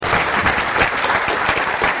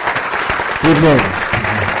evening.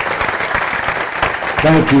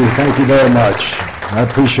 Thank you very much. I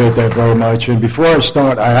appreciate that very much. And before I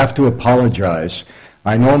start, I have to apologize.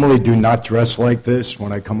 I normally do not dress like this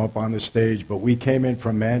when I come up on the stage, but we came in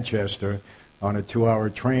from Manchester on a 2-hour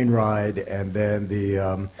train ride, and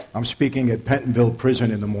then I'm speaking at Pentonville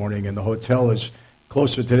Prison in the morning, and the hotel is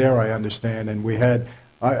closer to there, I understand, and we had,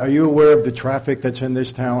 are you aware of the traffic that's in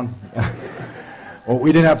this town? Well,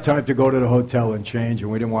 we didn't have time to go to the hotel and change,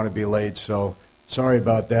 and we didn't want to be late, so sorry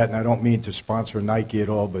about that, and I don't mean to sponsor Nike at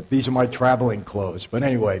all, but these are my traveling clothes. But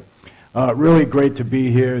anyway, really great to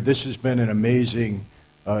be here. This has been an amazing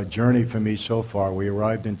journey for me so far. We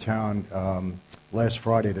arrived in town last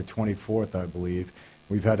Friday, the 24th, I believe.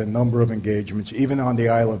 We've had a number of engagements, even on the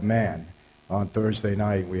Isle of Man on Thursday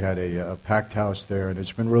night. We had a packed house there, and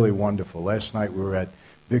it's been really wonderful. Last night we were at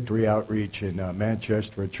Victory Outreach in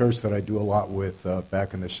Manchester, a church that I do a lot with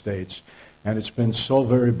back in the States. And it's been so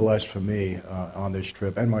very blessed for me on this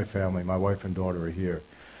trip, and my family. My wife and daughter are here.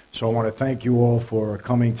 So I want to thank you all for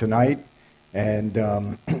coming tonight. And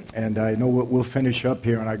I know we'll finish up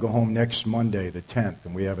here, and I go home next Monday, the 10th,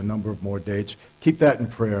 and we have a number of more dates. Keep that in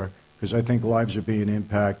prayer, because I think lives are being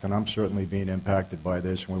impacted, and I'm certainly being impacted by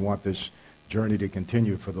this, and we want this journey to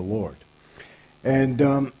continue for the Lord. And,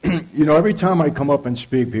 every time I come up and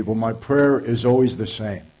speak, people, my prayer is always the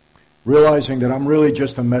same. Realizing that I'm really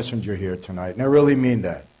just a messenger here tonight, and I really mean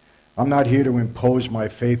that. I'm not here to impose my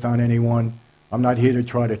faith on anyone. I'm not here to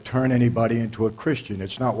try to turn anybody into a Christian.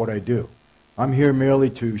 It's not what I do. I'm here merely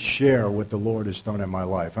to share what the Lord has done in my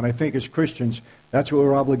life. And I think as Christians, that's what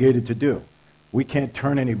we're obligated to do. We can't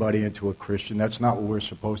turn anybody into a Christian. That's not what we're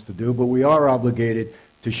supposed to do. But we are obligated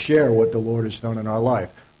to share what the Lord has done in our life.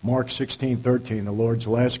 Mark 16:13, the Lord's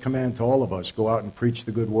last command to all of us, go out and preach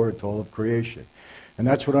the good word to all of creation. And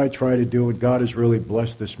that's what I try to do, and God has really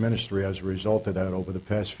blessed this ministry as a result of that over the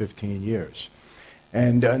past 15 years.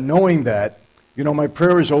 And knowing that, my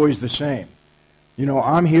prayer is always the same.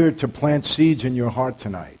 I'm here to plant seeds in your heart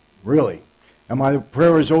tonight, really. And my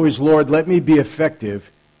prayer is always, Lord, let me be effective,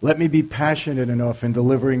 let me be passionate enough in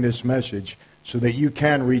delivering this message so that you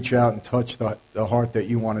can reach out and touch the heart that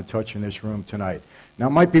you want to touch in this room tonight. Now,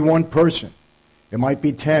 it might be one person, it might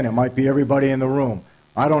be 10, it might be everybody in the room.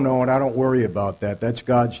 I don't know, and I don't worry about that. That's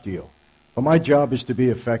God's deal. But my job is to be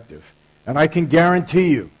effective. And I can guarantee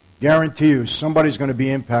you, somebody's going to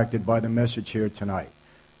be impacted by the message here tonight.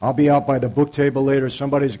 I'll be out by the book table later.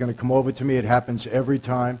 Somebody's going to come over to me. It happens every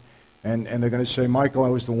time. And they're going to say, Michael, I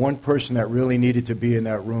was the one person that really needed to be in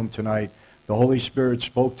that room tonight. The Holy Spirit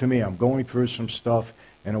spoke to me. I'm going through some stuff,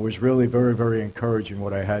 and it was really very, very encouraging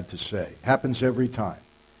what I had to say. It happens every time.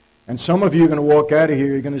 And some of you are going to walk out of here,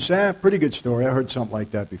 you're going to say, pretty good story. I heard something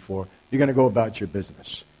like that before. You're going to go about your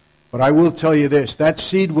business. But I will tell you this, that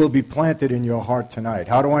seed will be planted in your heart tonight.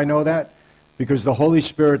 How do I know that? Because the Holy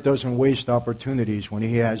Spirit doesn't waste opportunities when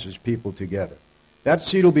he has his people together. That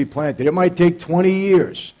seed will be planted. It might take 20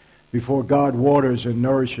 years before God waters and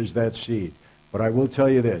nourishes that seed. But I will tell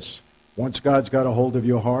you this, once God's got a hold of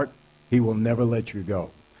your heart, he will never let you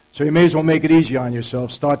go. So you may as well make it easy on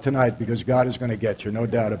yourself. Start tonight because God is going to get you, no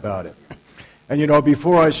doubt about it. And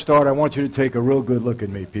before I start, I want you to take a real good look at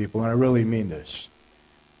me, people, and I really mean this.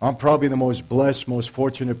 I'm probably the most blessed, most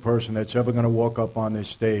fortunate person that's ever going to walk up on this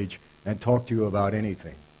stage and talk to you about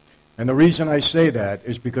anything. And the reason I say that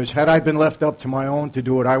is because had I been left up to my own to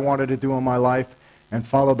do what I wanted to do in my life and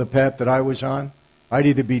follow the path that I was on, I'd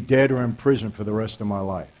either be dead or in prison for the rest of my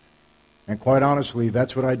life. And quite honestly,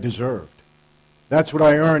 that's what I deserved. That's what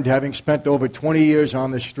I earned having spent over 20 years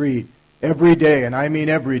on the street every day, and I mean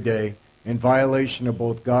every day, in violation of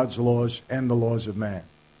both God's laws and the laws of man.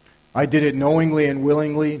 I did it knowingly and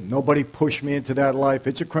willingly. Nobody pushed me into that life.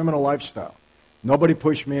 It's a criminal lifestyle. Nobody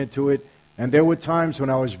pushed me into it, and there were times when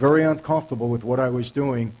I was very uncomfortable with what I was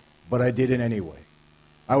doing, but I did it anyway.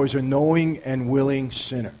 I was a knowing and willing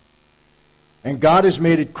sinner. And God has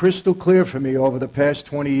made it crystal clear for me over the past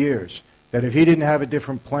 20 years that if he didn't have a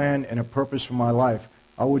different plan and a purpose for my life,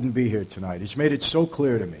 I wouldn't be here tonight. He's made it so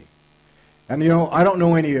clear to me. And I don't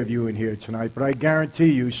know any of you in here tonight, but I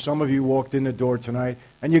guarantee you, some of you walked in the door tonight,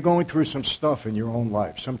 and you're going through some stuff in your own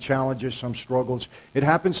life, some challenges, some struggles. It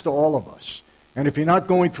happens to all of us. And if you're not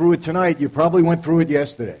going through it tonight, you probably went through it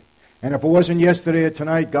yesterday. And if it wasn't yesterday or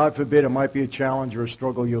tonight, God forbid, it might be a challenge or a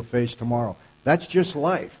struggle you'll face tomorrow. That's just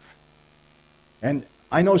life. And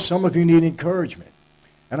I know some of you need encouragement.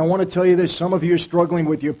 And I want to tell you this, some of you are struggling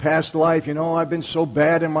with your past life. I've been so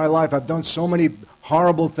bad in my life. I've done so many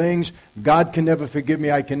horrible things. God can never forgive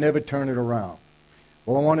me. I can never turn it around.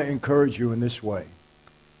 Well, I want to encourage you in this way.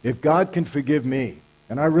 If God can forgive me,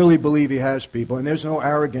 and I really believe he has, people, and there's no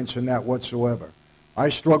arrogance in that whatsoever. I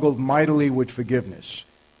struggled mightily with forgiveness.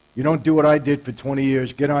 You don't do what I did for 20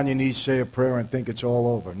 years, get on your knees, say a prayer, and think it's all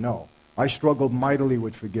over. No. I struggled mightily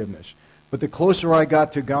with forgiveness. But the closer I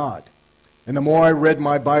got to God, and the more I read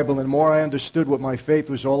my Bible, and the more I understood what my faith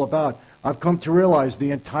was all about, I've come to realize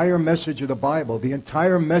the entire message of the Bible, the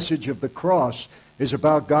entire message of the cross, is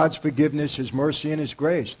about God's forgiveness, His mercy, and His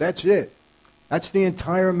grace. That's it. That's the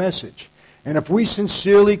entire message. And if we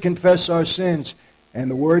sincerely confess our sins, and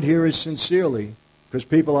the word here is sincerely, because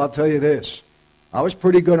people, I'll tell you this, I was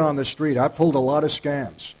pretty good on the street. I pulled a lot of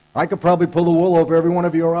scams. I could probably pull the wool over every one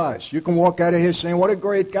of your eyes. You can walk out of here saying, what a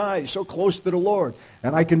great guy, he's so close to the Lord.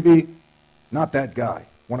 And I can be not that guy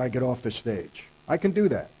when I get off the stage. I can do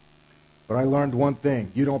that. But I learned one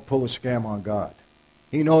thing. You don't pull a scam on God.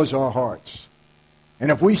 He knows our hearts. And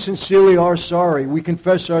if we sincerely are sorry, we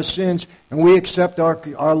confess our sins, and we accept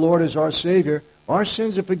our Lord as our Savior, our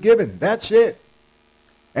sins are forgiven. That's it.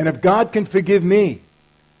 And if God can forgive me,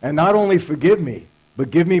 and not only forgive me, but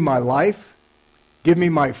give me my life, give me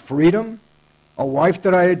my freedom, a wife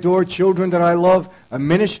that I adore, children that I love, a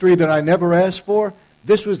ministry that I never asked for,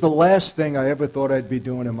 this was the last thing I ever thought I'd be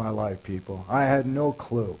doing in my life, people. I had no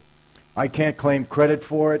clue. I can't claim credit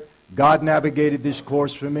for it. God navigated this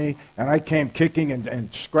course for me, and I came kicking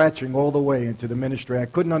and scratching all the way into the ministry. I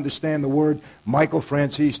couldn't understand the word Michael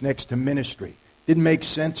Francis next to ministry. Didn't make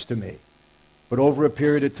sense to me. But over a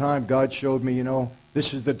period of time, God showed me,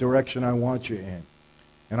 this is the direction I want you in.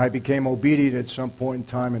 And I became obedient at some point in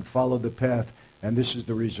time and followed the path, and this is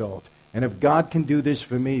the result. And if God can do this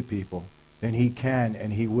for me, people, then He can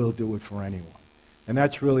and He will do it for anyone. And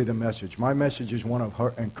that's really the message. My message is one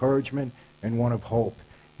of encouragement and one of hope.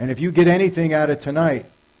 And if you get anything out of tonight,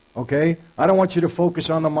 okay, I don't want you to focus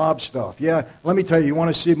on the mob stuff. Yeah, let me tell you, you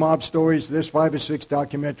want to see mob stories? There's 5 or 6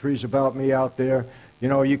 documentaries about me out there.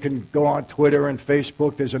 You can go on Twitter and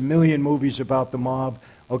Facebook. There's a million movies about the mob.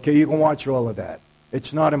 Okay, you can watch all of that.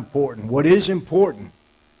 It's not important. What is important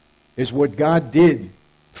is what God did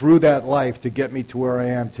through that life to get me to where I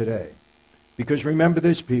am today. Because remember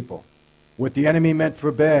this, people. What the enemy meant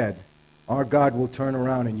for bad, our God will turn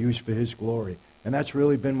around and use for His glory. And that's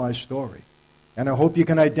really been my story. And I hope you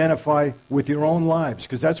can identify with your own lives,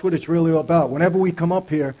 because that's what it's really about. Whenever we come up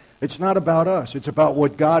here, it's not about us. It's about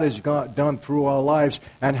what God has done through our lives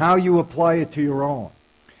and how you apply it to your own.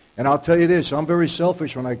 And I'll tell you this, I'm very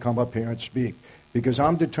selfish when I come up here and speak, because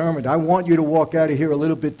I'm determined. I want you to walk out of here a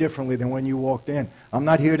little bit differently than when you walked in. I'm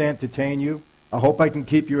not here to entertain you. I hope I can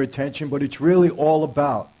keep your attention, but it's really all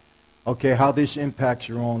about, how this impacts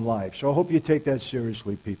your own life. So I hope you take that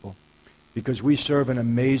seriously, people, because we serve an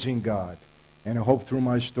amazing God. And I hope through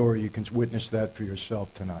my story you can witness that for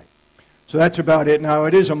yourself tonight. So that's about it. Now,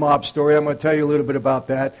 it is a mob story. I'm going to tell you a little bit about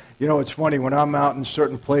that. It's funny, when I'm out in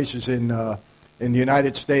certain places in the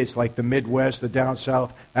United States, like the Midwest, the down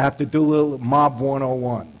south, I have to do a little Mob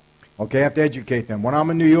 101. Okay, I have to educate them. When I'm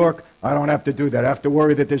in New York, I don't have to do that. I have to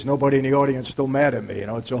worry that there's nobody in the audience still mad at me.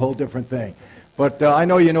 It's a whole different thing. But I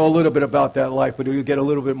know you know a little bit about that life, but you'll get a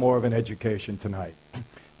little bit more of an education tonight.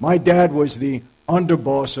 My dad was the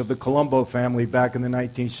underboss of the Colombo family back in the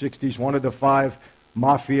 1960s, one of the 5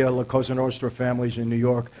 Mafia, La Cosa Nostra families in New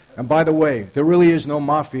York. And by the way, there really is no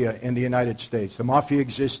Mafia in the United States. The Mafia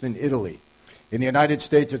exists in Italy. In the United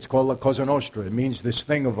States, it's called La Cosa Nostra. It means this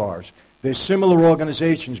thing of ours. There's similar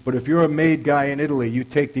organizations, but if you're a made guy in Italy, you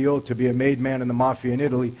take the oath to be a made man in the Mafia in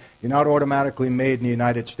Italy, you're not automatically made in the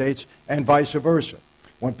United States, and vice versa.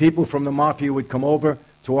 When people from the Mafia would come over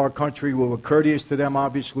to our country, we were courteous to them,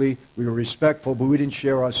 obviously. We were respectful, but we didn't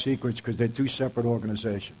share our secrets because they're 2 separate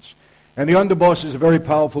organizations. And the underboss is a very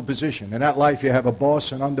powerful position. In that life, you have a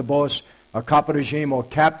boss, an underboss, a capo regime or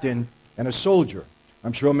captain, and a soldier.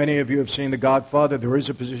 I'm sure many of you have seen The Godfather. There is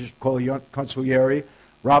a position called consigliere.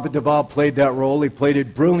 Robert Duvall played that role. He played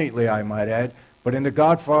it brilliantly, I might add. But in The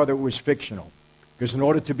Godfather, it was fictional. Because in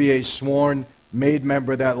order to be a sworn, made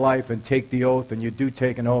member of that life and take the oath, and you do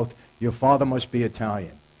take an oath, your father must be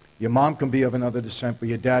Italian. Your mom can be of another descent, but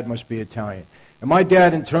your dad must be Italian. And my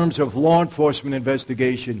dad, in terms of law enforcement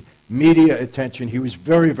investigation, media attention, he was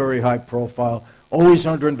very, very high profile, always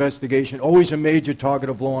under investigation, always a major target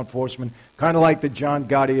of law enforcement, kind of like the John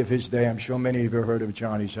Gotti of his day. I'm sure many of you have heard of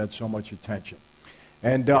John. He's had so much attention.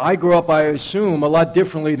 And I grew up, I assume, a lot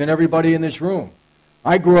differently than everybody in this room.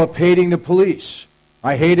 I grew up hating the police.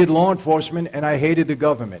 I hated law enforcement, and I hated the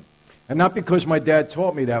government. And not because my dad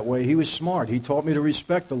taught me that way. He was smart. He taught me to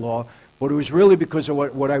respect the law. But it was really because of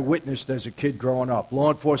what I witnessed as a kid growing up.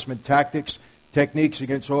 Law enforcement tactics, techniques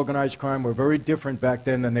against organized crime were very different back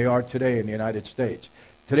then than they are today in the United States.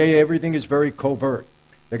 Today, everything is very covert.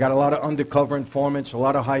 They got a lot of undercover informants, a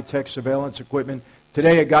lot of high-tech surveillance equipment.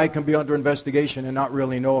 Today, a guy can be under investigation and not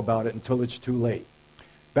really know about it until it's too late.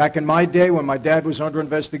 Back in my day, when my dad was under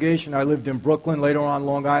investigation, I lived in Brooklyn, later on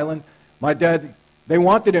Long Island. My dad, they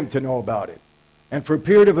wanted him to know about it. And for a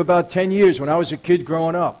period of about 10 years, when I was a kid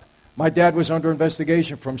growing up, my dad was under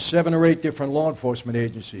investigation from 7 or 8 different law enforcement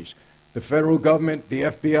agencies. The federal government, the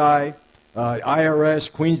FBI,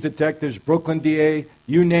 IRS, Queens Detectives, Brooklyn DA,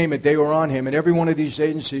 you name it, they were on him. And every one of these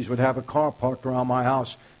agencies would have a car parked around my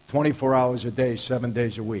house 24 hours a day, 7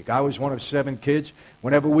 days a week. I was one of 7 kids.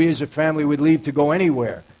 Whenever we as a family would leave to go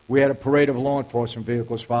anywhere, we had a parade of law enforcement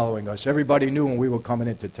vehicles following us. Everybody knew when we were coming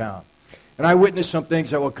into town. And I witnessed some things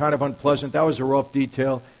that were kind of unpleasant. That was a rough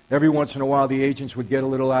detail. Every once in a while, the agents would get a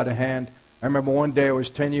little out of hand. I remember one day I was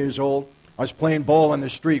 10 years old. I was playing ball on the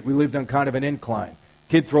street. We lived on kind of an incline.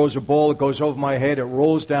 Kid throws a ball. It goes over my head. It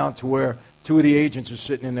rolls down to where 2 of the agents are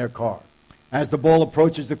sitting in their car. As the ball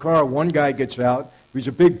approaches the car, one guy gets out. He's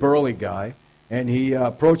a big, burly guy. And he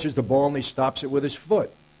approaches the ball and he stops it with his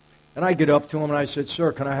foot. And I get up to him and I said,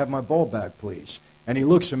 "Sir, can I have my ball back, please?" And he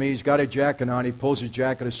looks at me. He's got a jacket on. He pulls his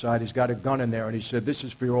jacket aside. He's got a gun in there. And he said, "This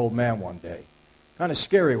is for your old man one day." Kind of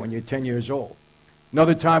scary when you're 10 years old.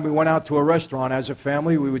 Another time we went out to a restaurant as a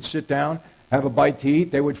family. We would sit down, have a bite to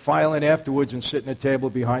eat. They would file in afterwards and sit in a table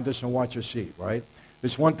behind us and watch us eat, right?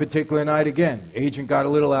 This one particular night, again, agent got a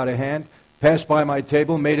little out of hand, passed by my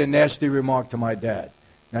table, made a nasty remark to my dad.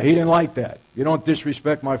 Now, he didn't like that. You don't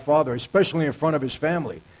disrespect my father, especially in front of his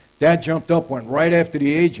family. Dad jumped up, went right after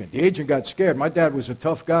the agent. The agent got scared. My dad was a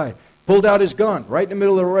tough guy. Pulled out his gun right in the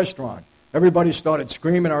middle of the restaurant. Everybody started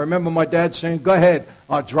screaming. I remember my dad saying, "Go ahead,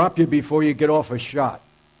 I'll drop you before you get off a shot."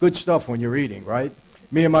 Good stuff when you're eating, right?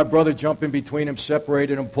 Me and my brother jumped in between him,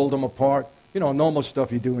 separated him, pulled him apart. You know, normal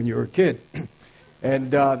stuff you do when you're a kid.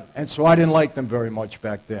 And so I didn't like them very much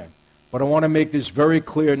back then. But I want to make this very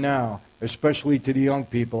clear now, especially to the young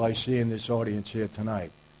people I see in this audience here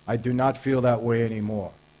tonight. I do not feel that way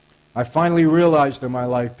anymore. I finally realized in my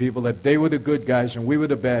life, people, that they were the good guys and we were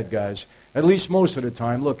the bad guys. At least most of the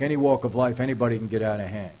time. Look, any walk of life, anybody can get out of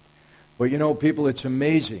hand. But you know, people, it's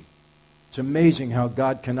amazing. It's amazing how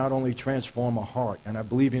God can not only transform a heart, and I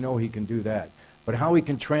believe you know He can do that, but how He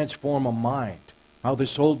can transform a mind. How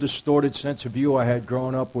this whole distorted sense of view I had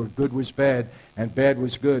growing up where good was bad and bad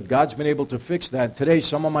was good. God's been able to fix that. Today,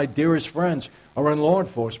 some of my dearest friends are in law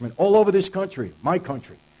enforcement all over this country, my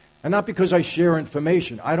country. And not because I share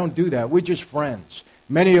information. I don't do that. We're just friends.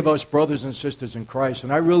 Many of us brothers and sisters in Christ.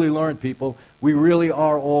 And I really learned, people, we really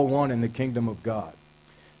are all one in the kingdom of God.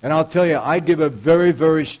 And I'll tell you, I give a very,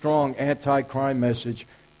 very strong anti-crime message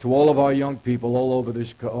to all of our young people all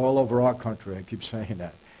over our country. I keep saying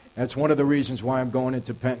that. That's one of the reasons why I'm going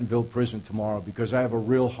into Pentonville Prison tomorrow, because I have a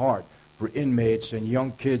real heart for inmates and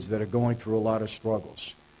young kids that are going through a lot of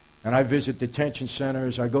struggles. And I visit detention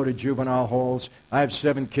centers. I go to juvenile halls. I have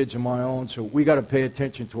 7 kids of my own, so we got to pay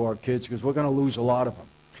attention to our kids because we're going to lose a lot of them.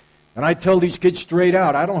 And I tell these kids straight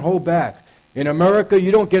out, I don't hold back. In America,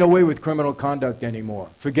 you don't get away with criminal conduct anymore.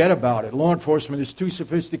 Forget about it. Law enforcement is too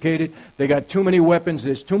sophisticated. They got too many weapons.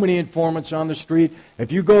 There's too many informants on the street.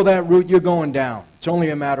 If you go that route, you're going down. It's only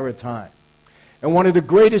a matter of time. And one of the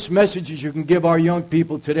greatest messages you can give our young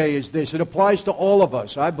people today is this. It applies to all of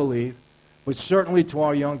us, I believe, but certainly to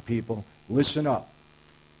our young people. Listen up.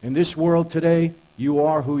 In this world today, you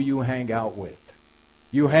are who you hang out with.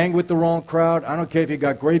 You hang with the wrong crowd. I don't care if you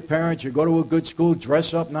got great parents, you go to a good school,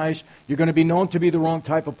 dress up nice, you're going to be known to be the wrong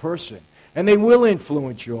type of person. And they will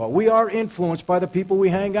influence you all. We are influenced by the people we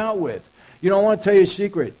hang out with. You know, I want to tell you a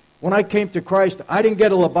secret. When I came to Christ, I didn't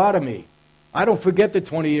get a lobotomy. I don't forget the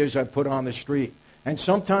 20 years I put on the street. And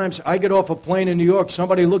sometimes I get off a plane in New York,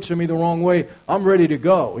 somebody looks at me the wrong way, I'm ready to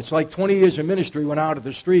go. It's like 20 years of ministry went out of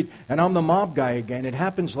the street, and I'm the mob guy again. It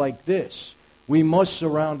happens like this. We must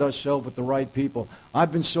surround ourselves with the right people.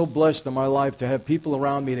 I've been so blessed in my life to have people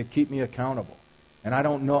around me that keep me accountable. And I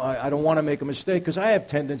don't want to make a mistake because I have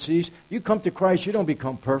tendencies. You come to Christ, you don't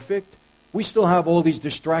become perfect. We still have all these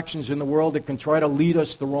distractions in the world that can try to lead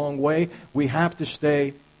us the wrong way. We have to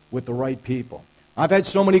stay with the right people. I've had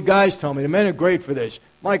so many guys tell me, the men are great for this.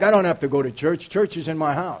 Mike, I don't have to go to church. Church is in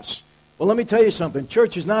my house. Well, let me tell you something.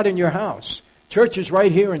 Church is not in your house. Church is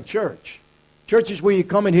right here in church. Church is where you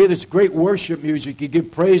come and hear this great worship music. You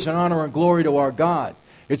give praise and honor and glory to our God.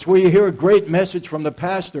 It's where you hear a great message from the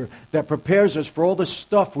pastor that prepares us for all the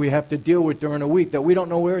stuff we have to deal with during the week that we don't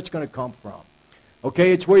know where it's going to come from.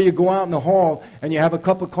 Okay, it's where you go out in the hall and you have a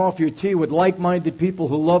cup of coffee or tea with like-minded people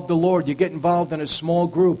who love the Lord. You get involved in a small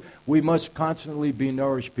group. We must constantly be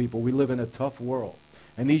nourished people. We live in a tough world.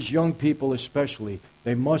 And these young people especially,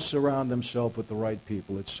 they must surround themselves with the right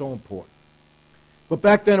people. It's so important. But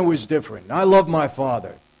back then it was different. I loved my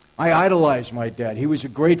father. I idolized my dad. He was a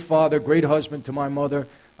great father, great husband to my mother.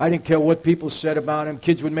 I didn't care what people said about him.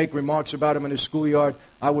 Kids would make remarks about him in the schoolyard.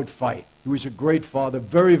 I would fight. He was a great father,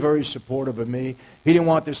 very, very supportive of me. He didn't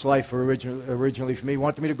want this life originally for me. He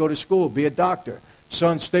wanted me to go to school, be a doctor.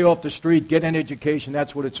 Son, stay off the street, get an education.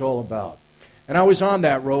 That's what it's all about. And I was on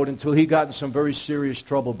that road until he got in some very serious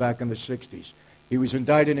trouble back in the 60s. He was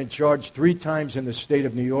indicted and charged 3 times in the state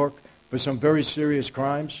of New York for some very serious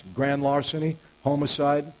crimes, grand larceny,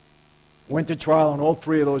 homicide. Went to trial on all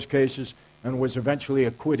 3 of those cases and was eventually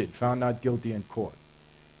acquitted, found not guilty in court.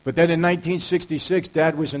 But then in 1966,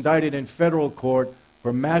 Dad was indicted in federal court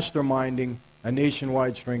for masterminding a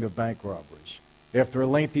nationwide string of bank robberies. After a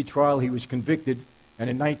lengthy trial, he was convicted, and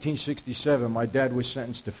in 1967, my dad was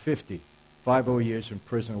sentenced to 50 years in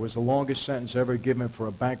prison. It was the longest sentence ever given for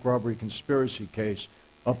a bank robbery conspiracy case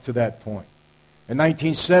up to that point. In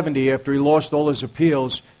 1970, after he lost all his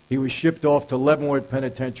appeals, he was shipped off to Leavenworth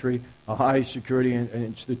Penitentiary, a high-security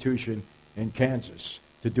institution in Kansas,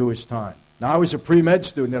 to do his time. Now, I was a pre-med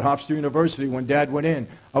student at Hofstra University when Dad went in.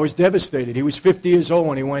 I was devastated. He was 50 years old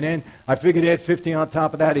when he went in. I figured add 50 on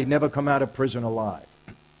top of that, he'd never come out of prison alive.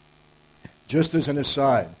 Just as an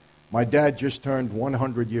aside, my dad just turned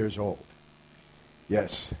 100 years old.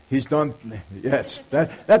 Yes, he's done, yes,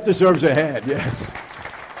 that deserves a hand, yes.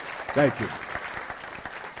 Thank you.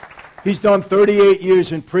 He's done 38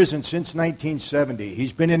 years in prison since 1970.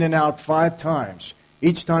 He's been in and out 5 times.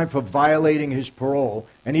 Each time for violating his parole,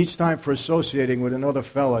 and each time for associating with another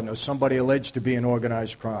felon or somebody alleged to be an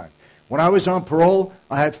organized crime. When I was on parole,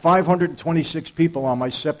 I had 526 people on my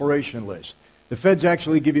separation list. The feds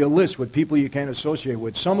actually give you a list with people you can't associate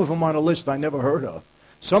with. Some of them on a list I never heard of.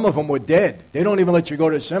 Some of them were dead. They don't even let you go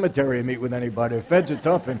to the cemetery and meet with anybody. The feds are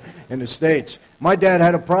tough in the States. My dad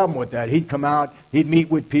had a problem with that. He'd come out, he'd meet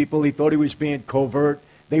with people. He thought he was being covert.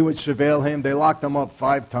 They would surveil him. They locked him up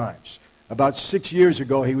 5 times. About 6 years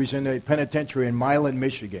ago, he was in a penitentiary in Milan,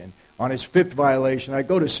 Michigan, on his 5th violation. I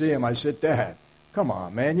go to see him. I said, Dad, come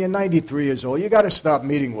on, man. You're 93 years old. You got to stop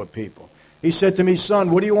meeting with people. He said to me,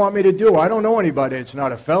 son, what do you want me to do? I don't know anybody that's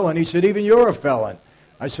not a felon. He said, even you're a felon.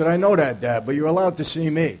 I said, I know that, Dad, but you're allowed to see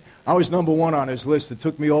me. I was number 1 on his list. It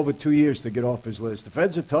took me over 2 years to get off his list. The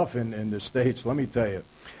feds are tough in the States, let me tell you.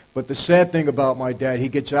 But the sad thing about my dad, he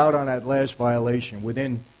gets out on that last violation.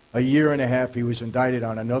 Within a year and a half, he was indicted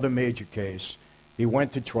on another major case. He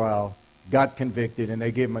went to trial, got convicted, and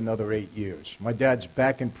they gave him another 8 years. My dad's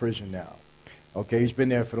back in prison now. Okay, he's been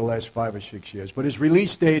there for the last 5 or 6 years. But his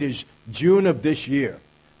release date is June of this year.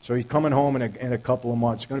 So he's coming home in a couple of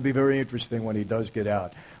months. It's going to be very interesting when he does get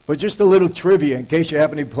out. But just a little trivia, in case you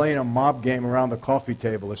happen to be playing a mob game around the coffee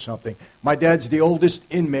table or something. My dad's the oldest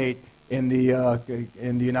inmate in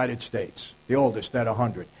the United States, the oldest at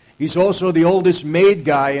 100. He's also the oldest made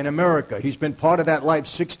guy in America. He's been part of that life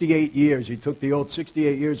 68 years. He took the oath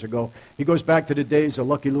 68 years ago. He goes back to the days of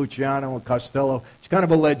Lucky Luciano and Costello. He's kind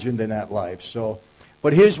of a legend in that life.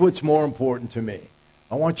 But here's what's more important to me.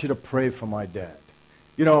 I want you to pray for my dad.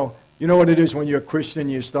 You know what it is when you're a Christian,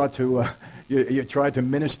 you start to, you try to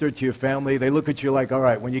minister to your family. They look at you like, all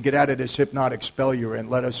right, when you get out of this hypnotic spell you're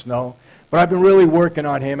in, let us know. But I've been really working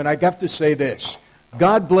on him, and I have to say this.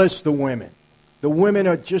 God bless the women. The women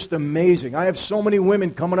are just amazing. I have so many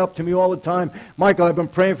women coming up to me all the time. Michael, I've been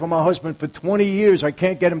praying for my husband for 20 years. I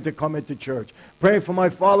can't get him to come into church. Praying for my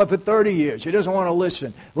father for 30 years. He doesn't want to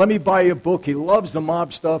listen. Let me buy you a book. He loves the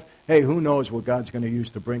mob stuff. Hey, who knows what God's going to use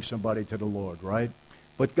to bring somebody to the Lord, right?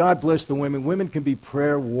 But God bless the women. Women can be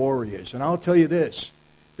prayer warriors. And I'll tell you this.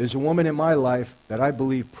 There's a woman in my life that I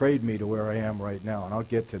believe prayed me to where I am right now, and I'll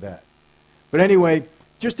get to that. But anyway,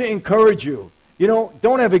 just to encourage you, don't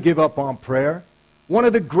ever give up on prayer. One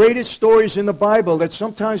of the greatest stories in the Bible that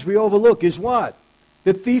sometimes we overlook is what?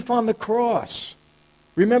 The thief on the cross.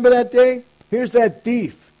 Remember that day? Here's that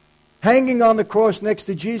thief hanging on the cross next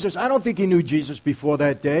to Jesus. I don't think he knew Jesus before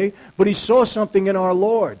that day, but he saw something in our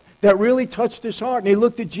Lord that really touched his heart. And he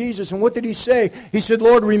looked at Jesus, and what did he say? He said,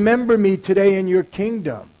 Lord, remember me today in your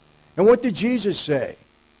kingdom. And what did Jesus say?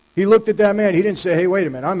 He looked at that man. He didn't say, hey, wait a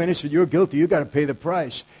minute, I'm innocent, you're guilty, you've got to pay the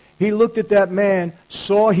price. He looked at that man,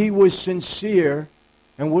 saw he was sincere,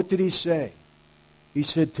 and what did he say? He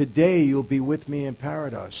said, today you'll be with me in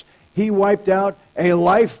paradise. He wiped out a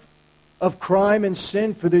life of crime and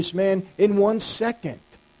sin for this man in 1 second.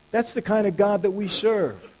 That's the kind of God that we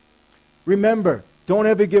serve. Remember, don't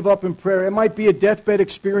ever give up in prayer. It might be a deathbed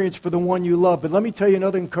experience for the one you love, but let me tell you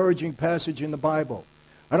another encouraging passage in the Bible.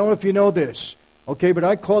 I don't know if you know this, okay, but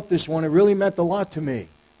I caught this one. It really meant a lot to me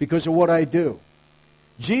because of what I do.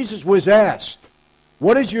 Jesus was asked,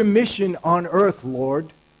 what is your mission on earth,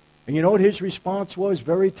 Lord? And you know what his response was?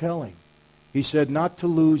 Very telling. He said, not to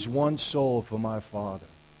lose one soul for my Father.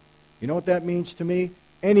 You know what that means to me?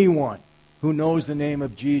 Anyone who knows the name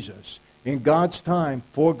of Jesus, in God's time,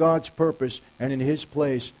 for God's purpose, and in His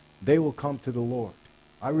place, they will come to the Lord.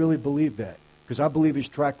 I really believe that, because I believe His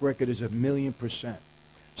track record is 1,000,000%.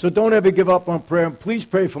 So don't ever give up on prayer. And please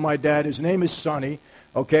pray for my dad. His name is Sonny.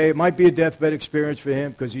 Okay, it might be a deathbed experience for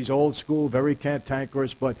him because he's old school, very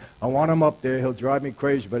cantankerous, but I want him up there. He'll drive me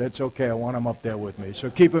crazy, but it's okay. I want him up there with me. So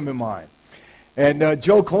keep him in mind. And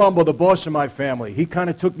Joe Colombo, the boss of my family, he kind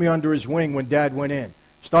of took me under his wing when Dad went in.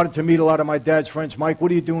 Started to meet a lot of my dad's friends. Mike,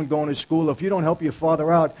 what are you doing going to school? If you don't help your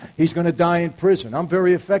father out, he's going to die in prison. I'm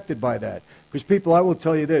very affected by that. Because people, I will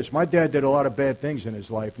tell you this, my dad did a lot of bad things in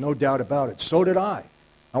his life, no doubt about it. So did I.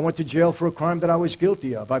 I went to jail for a crime that I was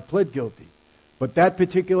guilty of. I pled guilty. But that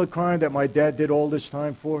particular crime that my dad did all this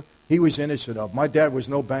time for, he was innocent of. My dad was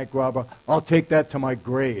no bank robber. I'll take that to my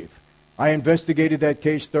grave. I investigated that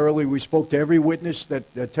case thoroughly. We spoke to every witness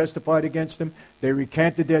that testified against him. They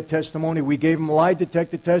recanted their testimony. We gave them lie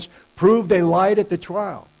detector tests, proved they lied at the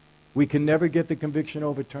trial. We can never get the conviction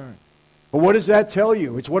overturned. But what does that tell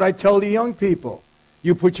you? It's what I tell the young people.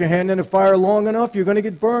 You put your hand in the fire long enough, you're going to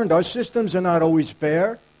get burned. Our systems are not always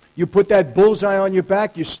fair. You put that bullseye on your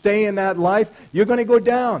back, you stay in that life, you're going to go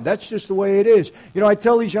down. That's just the way it is. You know, I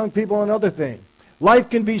tell these young people another thing. Life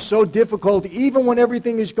can be so difficult even when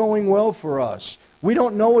everything is going well for us. We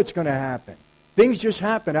don't know what's going to happen. Things just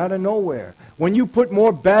happen out of nowhere. When you put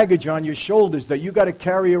more baggage on your shoulders that you got to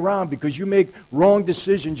carry around because you make wrong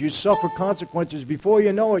decisions, you suffer consequences. Before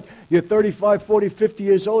you know it, you're 35, 40, 50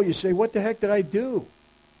 years old. You say, what the heck did I do?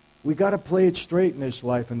 We got to play it straight in this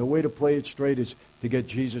life, and the way to play it straight is to get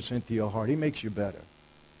Jesus into your heart. He makes you better.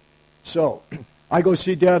 So, I go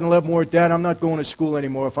see Dad in Leavenworth. Dad, I'm not going to school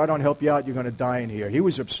anymore. If I don't help you out, you're going to die in here. He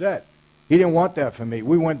was upset. He didn't want that for me.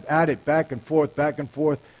 We went at it back and forth, back and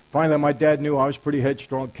forth. Finally, my dad knew I was a pretty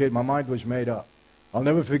headstrong kid. My mind was made up. I'll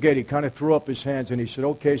never forget, he kind of threw up his hands and he said,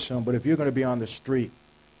 okay, son, but if you're going to be on the street,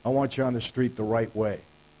 I want you on the street the right way.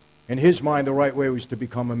 In his mind, the right way was to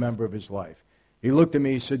become a member of his life. He looked at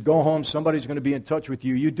me, he said, go home, somebody's going to be in touch with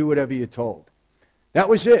you. You do whatever you're told. That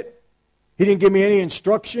was it. He didn't give me any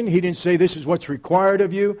instruction. He didn't say this is what's required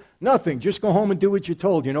of you. Nothing. Just go home and do what you're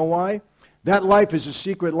told. You know why? That life is a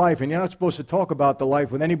secret life, and you're not supposed to talk about the life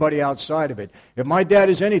with anybody outside of it. If my dad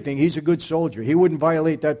is anything, he's a good soldier. He wouldn't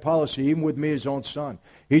violate that policy, even with me, his own son.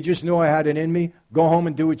 He just knew I had it in me. Go home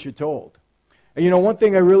and do what you're told. And you know, one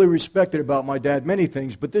thing I really respected about my dad, many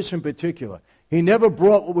things, but this in particular, he never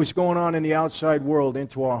brought what was going on in the outside world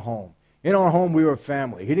into our home. In our home, we were a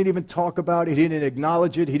family. He didn't even talk about it. He didn't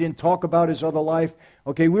acknowledge it. He didn't talk about his other life.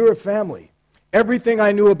 Okay, we were a family. Everything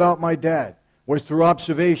I knew about my dad was through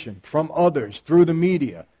observation, from others, through the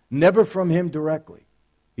media, never from him directly.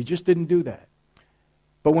 He just didn't do that.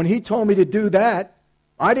 But when he told me to do that,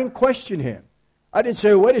 I didn't question him. I didn't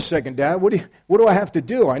say, wait a second, Dad, what do I have to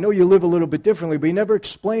do? I know you live a little bit differently, but he never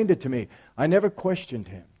explained it to me. I never questioned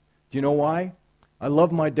him. Do you know why? I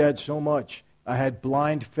love my dad so much. I had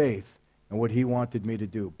blind faith in what he wanted me to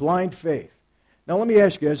do. Blind faith. Now let me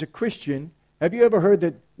ask you, as a Christian, have you ever heard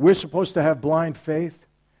that we're supposed to have blind faith?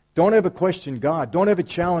 Don't ever question God. Don't ever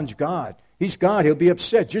challenge God. He's God. He'll be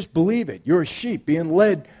upset. Just believe it. You're a sheep being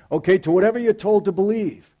led, okay, to whatever you're told to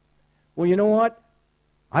believe. Well, you know what?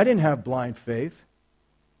 I didn't have blind faith.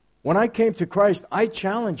 When I came to Christ, I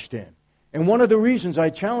challenged him. And one of the reasons I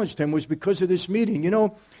challenged him was because of this meeting. You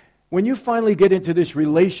know, when you finally get into this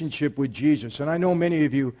relationship with Jesus, and I know many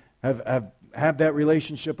of you have that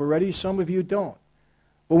relationship already, some of you don't.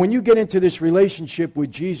 But when you get into this relationship with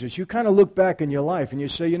Jesus, you kind of look back in your life and you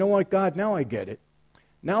say, you know what, God, now I get it.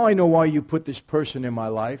 Now I know why you put this person in my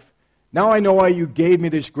life. Now I know why you gave me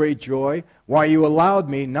this great joy, why you allowed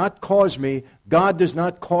me, not caused me. God does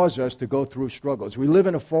not cause us to go through struggles. We live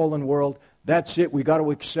in a fallen world. That's it. We got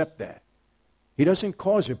to accept that. He doesn't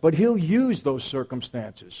cause it, but he'll use those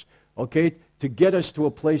circumstances, okay, to get us to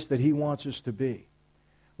a place that he wants us to be.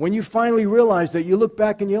 When you finally realize that, you look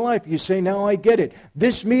back in your life, you say, now I get it.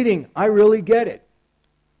 This meeting, I really get it.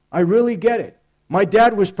 I really get it. My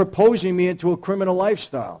dad was proposing me into a criminal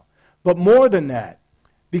lifestyle. But more than that,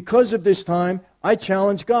 because of this time, I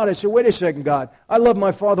challenged God. I said, wait a second, God. I love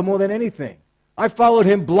my father more than anything. I followed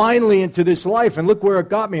him blindly into this life, and look where it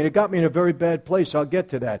got me. And it got me in a very bad place. I'll get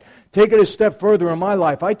to that. Take it a step further in my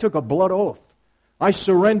life. I took a blood oath. I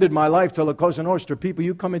surrendered my life to La Cosa Nostra. People,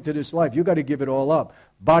 you come into this life, you got to give it all up.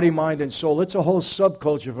 Body, mind, and soul. It's a whole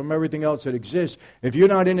subculture from everything else that exists. If you're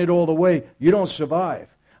not in it all the way, you don't survive.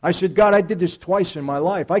 I said, God, I did this twice in my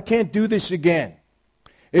life. I can't do this again.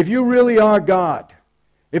 If you really are God,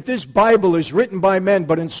 If this Bible is written by men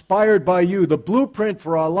but inspired by you, the blueprint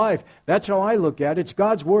for our life, that's how I look at it. It's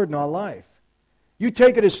God's Word in our life. You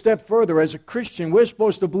take it a step further. As a Christian, we're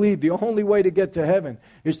supposed to believe the only way to get to heaven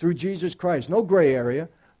is through Jesus Christ. No gray area.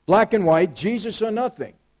 Black and white, Jesus or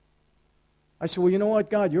nothing. I said, well, you know what,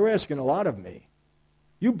 God? You're asking a lot of me.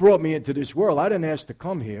 You brought me into this world. I didn't ask to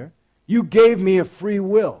come here. You gave me a free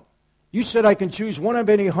will. You said I can choose one of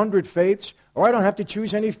any 100 faiths, or I don't have to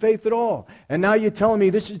choose any faith at all. And now you're telling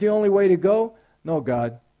me this is the only way to go? No,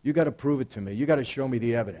 God, you got to prove it to me. You got to show me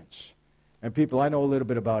the evidence. And people, I know a little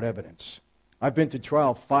bit about evidence. I've been to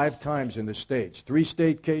trial 5 times in the States. 3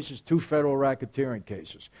 state cases, 2 federal racketeering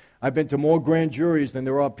cases. I've been to more grand juries than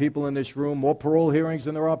there are people in this room, more parole hearings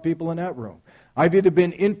than there are people in that room. I've either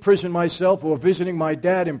been in prison myself or visiting my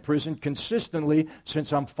dad in prison consistently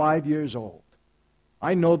since I'm 5 years old.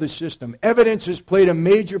 I know the system. Evidence has played a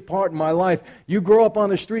major part in my life. You grow up on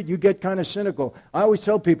the street, you get kind of cynical. I always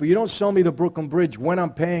tell people, you don't sell me the Brooklyn Bridge when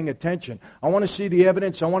I'm paying attention. I want to see the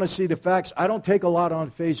evidence. I want to see the facts. I don't take a lot on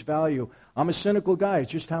face value. I'm a cynical guy.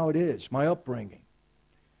 It's just how it is, my upbringing.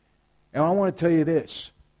 And I want to tell you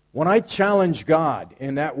this. When I challenge God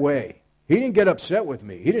in that way, He didn't get upset with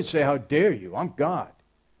me. He didn't say, how dare you? I'm God.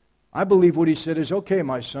 I believe what He said is, okay,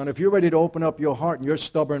 my son, if you're ready to open up your heart and your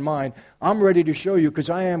stubborn mind, I'm ready to show you because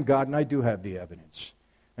I am God and I do have the evidence.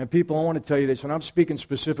 And people, I want to tell you this, and I'm speaking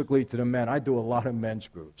specifically to the men. I do a lot of men's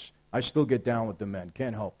groups. I still get down with the men.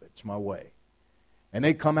 Can't help it. It's my way. And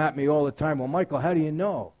they come at me all the time. Well, Michael, how do you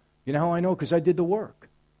know? You know how I know? Because I did the work.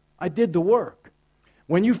 I did the work.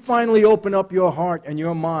 When you finally open up your heart and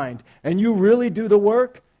your mind and you really do the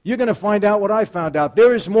work, you're going to find out what I found out.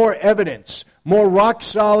 There is more evidence, more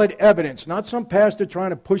rock-solid evidence, not some pastor trying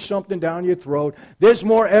to push something down your throat. There's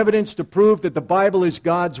more evidence to prove that the Bible is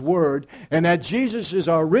God's Word and that Jesus is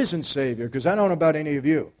our risen Savior, because I don't know about any of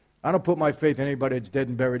you. I don't put my faith in anybody that's dead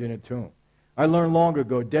and buried in a tomb. I learned long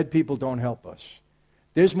ago, dead people don't help us.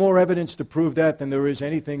 There's more evidence to prove that than there is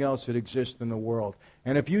anything else that exists in the world.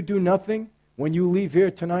 And if you do nothing, when you leave here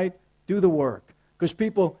tonight, do the work. Because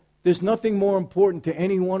people, there's nothing more important to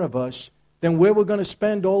any one of us than where we're going to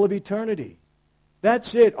spend all of eternity.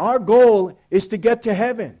 That's it. Our goal is to get to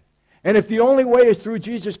heaven. And if the only way is through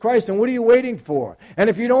Jesus Christ, then what are you waiting for? And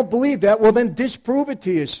if you don't believe that, well, then disprove it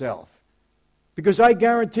to yourself. Because I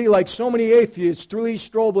guarantee, like so many atheists, Lee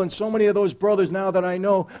Strobel and so many of those brothers now that I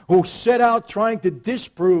know, who set out trying to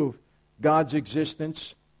disprove God's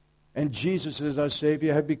existence and Jesus as our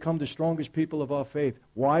Savior, have become the strongest people of our faith.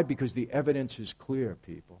 Why? Because the evidence is clear,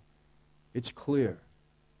 people. It's clear.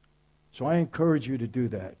 So I encourage you to do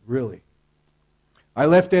that, really. I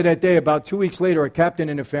left there that day. About 2 weeks later, a captain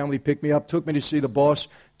in the family picked me up, took me to see the boss.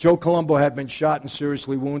 Joe Colombo had been shot and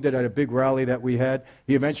seriously wounded at a big rally that we had.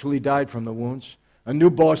 He eventually died from the wounds. A new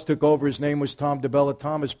boss took over. His name was Tom DeBella.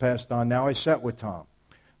 Tom has passed on now. I sat with Tom.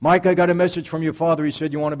 Mike, I got a message from your father. He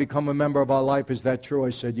said, you want to become a member of our life. Is that true?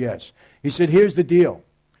 I said, yes. He said, here's the deal.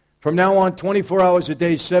 From now on, 24 hours a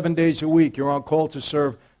day, 7 days a week, you're on call to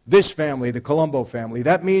serve this family, the Colombo family.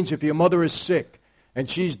 That means if your mother is sick and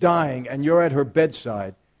she's dying and you're at her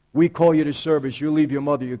bedside, we call you to service. You leave your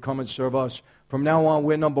mother, you come and serve us. From now on,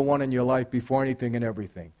 we're number one in your life before anything and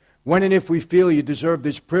everything. When and if we feel you deserve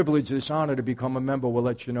this privilege, this honor to become a member, we'll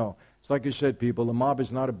let you know. It's like you said, people, the mob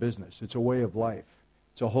is not a business. It's a way of life.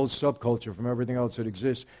 It's a whole subculture from everything else that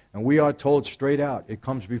exists. And we are told straight out, it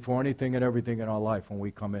comes before anything and everything in our life when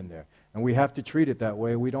we come in there. And we have to treat it that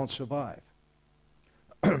way or we don't survive.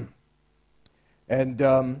 And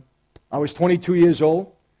I was 22 years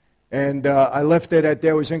old, and I left there that day.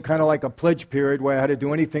 I was in kind of like a pledge period where I had to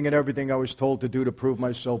do anything and everything I was told to do to prove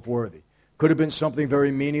myself worthy. Could have been something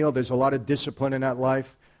very menial. There's a lot of discipline in that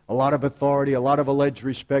life, a lot of authority, a lot of alleged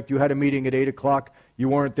respect. You had a meeting at 8 o'clock. You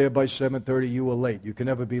weren't there by 7:30. You were late. You can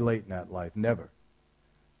never be late in that life, never.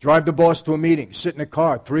 Drive the boss to a meeting, sit in a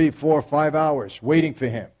car 3, 4, 5 hours waiting for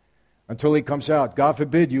him until he comes out. God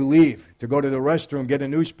forbid you leave to go to the restroom, get a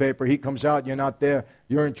newspaper. He comes out and you're not there.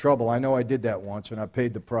 You're in trouble. I know I did that once, and I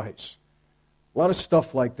paid the price. A lot of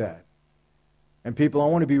stuff like that. And people, I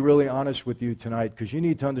want to be really honest with you tonight because you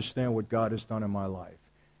need to understand what God has done in my life.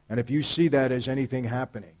 And if you see that as anything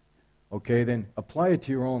happening, okay, then apply it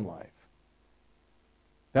to your own life.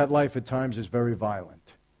 That life at times is very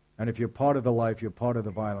violent. And if you're part of the life, you're part of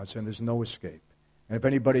the violence, and there's no escape. And if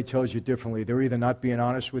anybody tells you differently, they're either not being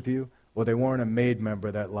honest with you or they weren't a made member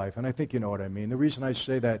of that life. And I think you know what I mean. The reason I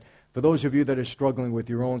say that, for those of you that are struggling with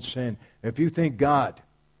your own sin, if you think God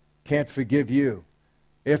can't forgive you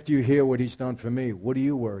after you hear what He's done for me, what are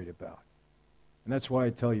you worried about? And that's why I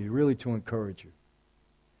tell you, really to encourage you.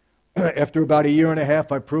 After about a year and a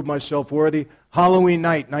half, I proved myself worthy. Halloween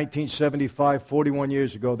night, 1975, 41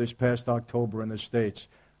 years ago, this past October in the States,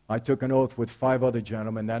 I took an oath with 5 other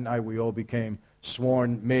gentlemen. That night, we all became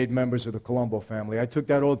sworn, made members of the Colombo family. I took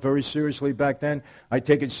that oath very seriously back then. I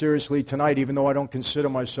take it seriously tonight, even though I don't consider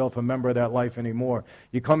myself a member of that life anymore.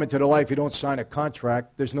 You come into the life, you don't sign a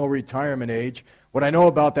contract. There's no retirement age. What I know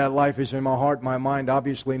about that life is in my heart, my mind,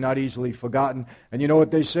 obviously not easily forgotten. And you know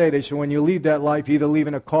what they say? They say when you leave that life, either leave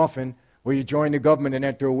in a coffin or you join the government and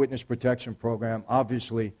enter a witness protection program.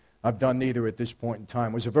 Obviously, I've done neither at this point in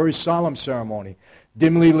time. It was a very solemn ceremony.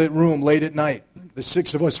 Dimly lit room, late at night. The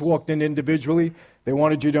 6 of us walked in individually. They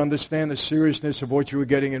wanted you to understand the seriousness of what you were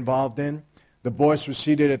getting involved in. The boss was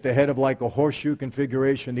seated at the head of like a horseshoe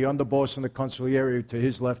configuration, the underboss and the consigliere to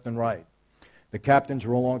his left and right. The captains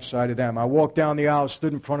were alongside of them. I walked down the aisle,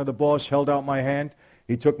 stood in front of the boss, held out my hand.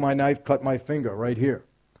 He took my knife, cut my finger right here.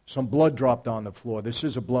 Some blood dropped on the floor. This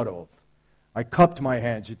is a blood oath. I cupped my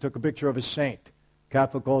hands. He took a picture of a saint,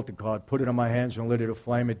 Catholic altar card, put it on my hands and lit it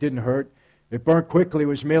aflame. It didn't hurt. It burned quickly. It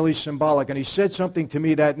was merely symbolic. And he said something to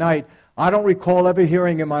me that night I don't recall ever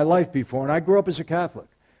hearing in my life before. And I grew up as a Catholic.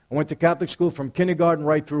 I went to Catholic school from kindergarten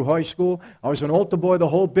right through high school. I was an altar boy the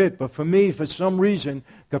whole bit. But for me, for some reason,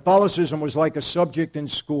 Catholicism was like a subject in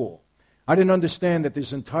school. I didn't understand that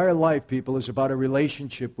this entire life, people, is about a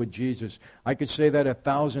relationship with Jesus. I could say that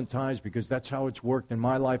 1,000 times because that's how it's worked in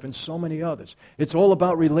my life and so many others. It's all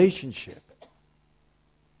about relationship.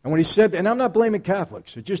 And when he said, and I'm not blaming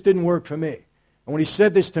Catholics, it just didn't work for me. And when he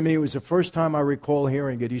said this to me, it was the first time I recall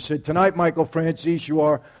hearing it. He said, tonight, Michael Franzese, you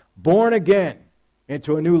are born again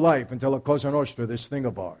into a new life, into La Cosa Nostra, this thing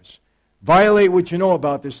of ours. Violate what you know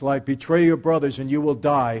about this life, betray your brothers, and you will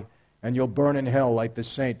die, and you'll burn in hell like the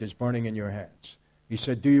saint is burning in your hands. He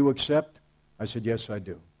said, do you accept? I said, yes, I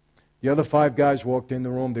do. The other 5 guys walked in the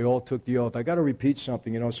room. They all took the oath. I got to repeat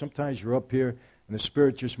something. You know, sometimes you're up here, and the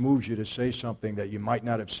Spirit just moves you to say something that you might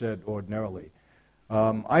not have said ordinarily.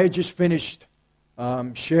 I had just finished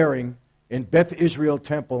sharing in Beth Israel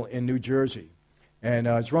Temple in New Jersey. And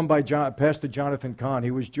it's run by Pastor Jonathan Kahn.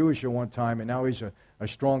 He was Jewish at one time, and now he's a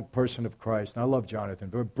strong person of Christ. And I love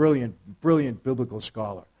Jonathan. A brilliant, brilliant biblical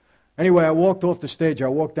scholar. Anyway, I walked off the stage. I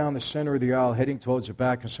walked down the center of the aisle, heading towards the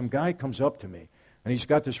back, and some guy comes up to me. And he's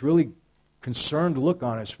got this really concerned look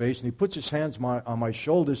on his face, and he puts his hands on my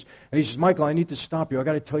shoulders, and he says, Michael, I need to stop you. I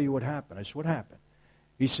got to tell you what happened. I said, what happened?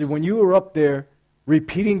 He said, when you were up there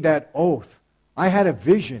repeating that oath, I had a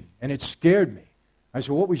vision, and it scared me. I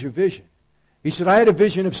said, what was your vision? He said, I had a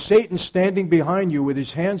vision of Satan standing behind you with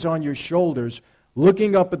his hands on your shoulders,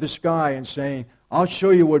 looking up at the sky and saying, I'll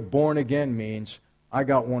show you what born again means. I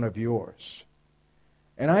got one of yours.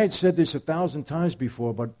 And I had said this 1,000 times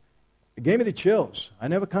before, but it gave me the chills. I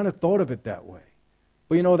never kind of thought of it that way.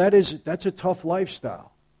 But you know, that's a tough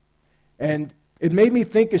lifestyle. And it made me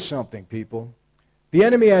think of something, people. The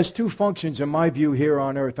enemy has 2 functions in my view here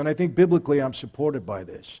on earth, and I think biblically I'm supported by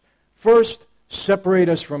this. First, separate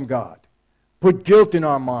us from God. Put guilt in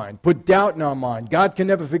our mind. Put doubt in our mind. God can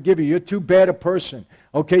never forgive you. You're too bad a person.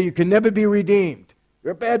 Okay, you can never be redeemed.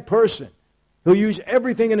 You're a bad person. He'll use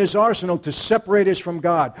everything in his arsenal to separate us from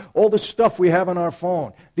God. All the stuff we have on our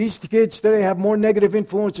phone. These kids today have more negative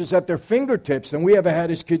influences at their fingertips than we ever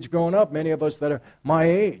had as kids growing up, many of us that are my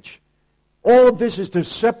age. All of this is to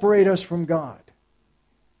separate us from God.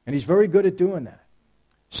 And he's very good at doing that.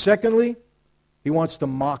 Secondly, he wants to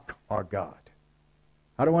mock our God.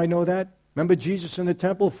 How do I know that? Remember Jesus in the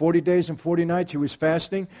temple, 40 days and 40 nights, he was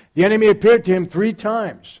fasting. The enemy appeared to him 3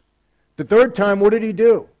 times. The 3rd time, what did he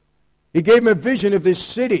do? He gave him a vision of this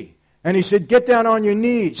city. And he said, get down on your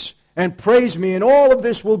knees and praise me, and all of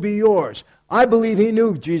this will be yours. I believe he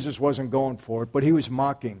knew Jesus wasn't going for it, but he was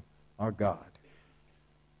mocking our God.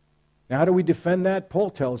 Now, how do we defend that? Paul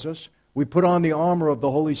tells us we put on the armor of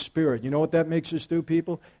the Holy Spirit. You know what that makes us do,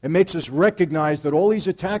 people? It makes us recognize that all these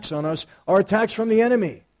attacks on us are attacks from the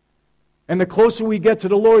enemy. And the closer we get to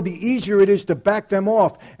the Lord, the easier it is to back them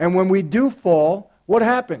off. And when we do fall, what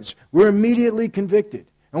happens? We're immediately convicted.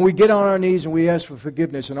 And we get on our knees and we ask for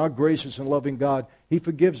forgiveness. And our gracious and loving God, he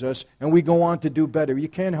forgives us. And we go on to do better. You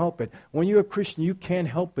can't help it. When you're a Christian, you can't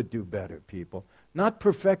help but do better, people. Not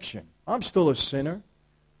perfection. I'm still a sinner.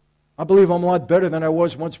 I believe I'm a lot better than I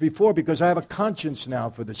was once before because I have a conscience now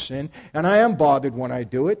for the sin. And I am bothered when I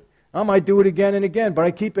do it. I might do it again and again, but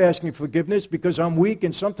I keep asking forgiveness because I'm weak,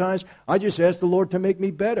 and sometimes I just ask the Lord to make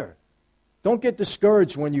me better. Don't get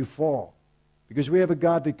discouraged when you fall, because we have a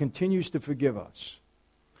God that continues to forgive us.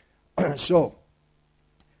 So,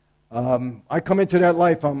 I come into that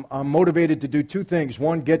life, I'm motivated to do 2 things.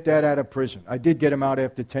 One, get Dad out of prison. I did get him out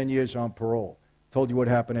after 10 years on parole. Told you what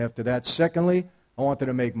happened after that. Secondly, I wanted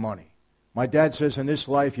to make money. My dad says in this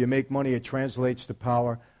life, you make money, it translates to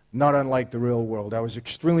power, not unlike the real world. I was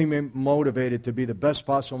extremely motivated to be the best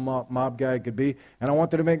possible mob guy I could be, and I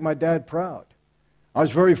wanted to make my dad proud. I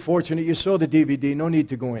was very fortunate. You saw the DVD. No need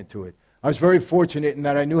to go into it. I was very fortunate in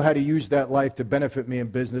that I knew how to use that life to benefit me in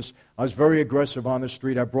business. I was very aggressive on the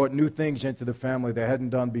street. I brought new things into the family that I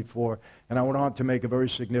hadn't done before, and I went on to make a very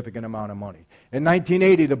significant amount of money. In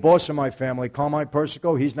 1980, the boss of my family, Carmine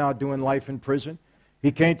Persico, he's now doing life in prison.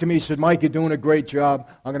 He came to me, he said, Mike, you're doing a great job.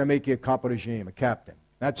 I'm going to make you a capo regime, a captain.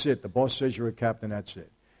 That's it. The boss says you're a captain, that's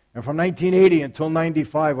it. And from 1980 until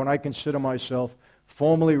 95, when I consider myself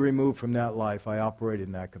formally removed from that life, I operated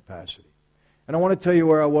in that capacity. And I want to tell you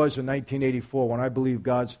where I was in 1984 when I believe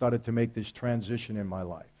God started to make this transition in my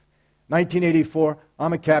life. 1984,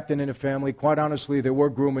 I'm a captain in a family. Quite honestly, they were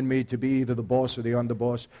grooming me to be either the boss or the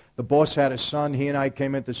underboss. The boss had a son. He and I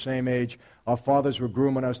came at the same age. Our fathers were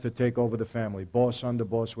grooming us to take over the family. Boss,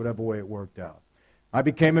 underboss, whatever way it worked out. I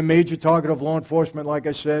became a major target of law enforcement, like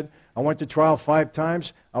I said. I went to trial 5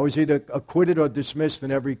 times. I was either acquitted or dismissed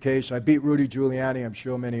in every case. I beat Rudy Giuliani. I'm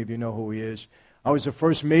sure many of you know who he is. I was the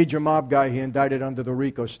first major mob guy he indicted under the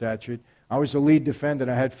RICO statute. I was the lead defendant.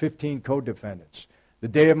 I had 15 co-defendants. The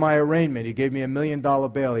day of my arraignment, he gave me $1 million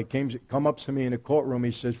bail. He come up to me in the courtroom.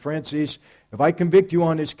 He says, Francis, if I convict you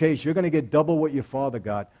on this case, you're going to get double what your father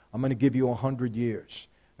got. I'm going to give you 100 years.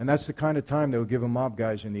 And that's the kind of time they were giving mob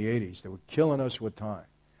guys in the 80s. They were killing us with time.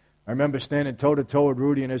 I remember standing toe-to-toe with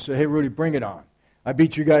Rudy, and I said, hey, Rudy, bring it on. I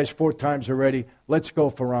beat you guys 4 times already. Let's go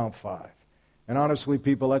for round 5. And honestly,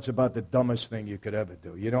 people, that's about the dumbest thing you could ever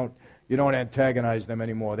do. You don't antagonize them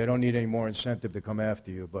anymore. They don't need any more incentive to come after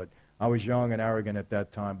you. But I was young and arrogant at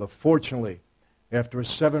that time. But fortunately, after a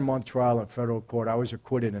 7-month trial in federal court, I was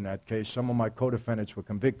acquitted in that case. Some of my co-defendants were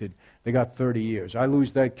convicted. They got 30 years. I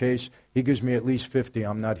lose that case. He gives me at least 50.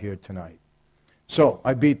 I'm not here tonight. So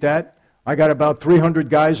I beat that. I got about 300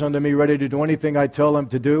 guys under me ready to do anything I tell them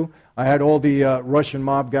to do. I had all the Russian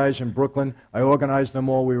mob guys in Brooklyn. I organized them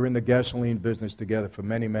all. We were in the gasoline business together for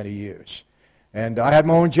many, many years. And I had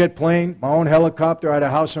my own jet plane, my own helicopter. I had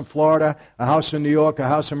a house in Florida, a house in New York, a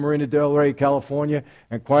house in Marina del Rey, California.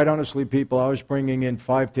 And quite honestly, people, I was bringing in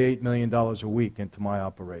 $5 to $8 million a week into my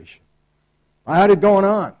operation. I had it going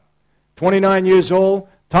on. 29 years old,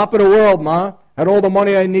 top of the world, Ma. Had all the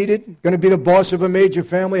money I needed. Going to be the boss of a major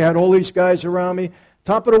family. Had all these guys around me.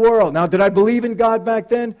 Top of the world. Now, did I believe in God back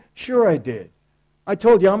then? Sure I did. I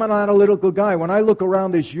told you, I'm an analytical guy. When I look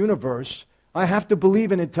around this universe, I have to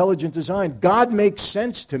believe in intelligent design. God makes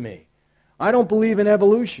sense to me. I don't believe in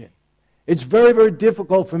evolution. It's very, very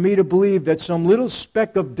difficult for me to believe that some little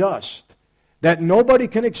speck of dust that nobody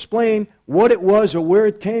can explain what it was or where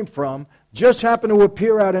it came from just happened to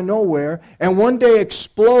appear out of nowhere and one day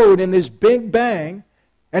explode in this big bang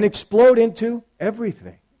and explode into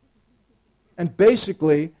everything. And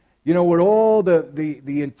basically, you know, with all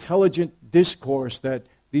the intelligent discourse that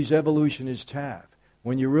these evolutionists have,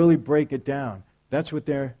 when you really break it down, that's what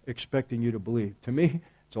they're expecting you to believe. To me,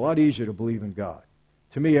 it's a lot easier to believe in God.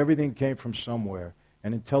 To me, everything came from somewhere,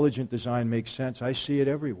 and intelligent design makes sense. I see it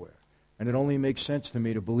everywhere. And it only makes sense to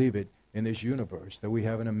me to believe it in this universe, that we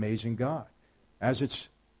have an amazing God, as it's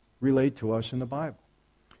relayed to us in the Bible.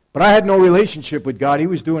 But I had no relationship with God. He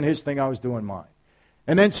was doing his thing, I was doing mine.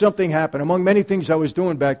 And then something happened. Among many things I was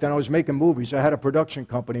doing back then, I was making movies. I had a production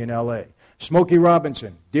company in L.A. Smokey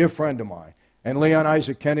Robinson, dear friend of mine, and Leon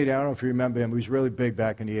Isaac Kennedy, I don't know if you remember him, he was really big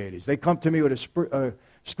back in the 80s. They come to me with a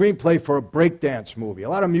screenplay for a breakdance movie. A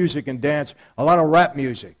lot of music and dance, a lot of rap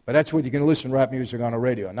music. But that's what you can listen to rap music on the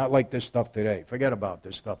radio, not like this stuff today. Forget about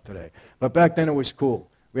this stuff today. But back then it was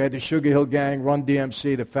cool. We had the Sugar Hill Gang, Run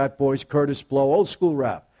DMC, the Fat Boys, Curtis Blow, old school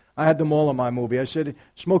rap. I had them all in my movie. I said,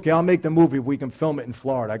 Smokey, I'll make the movie. We can film it in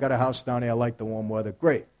Florida. I got a house down there. I like the warm weather.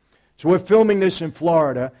 Great. So we're filming this in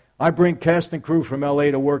Florida. I bring cast and crew from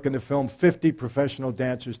L.A. to work in the film, 50 professional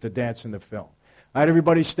dancers to dance in the film. I had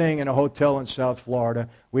everybody staying in a hotel in South Florida.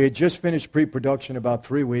 We had just finished pre-production about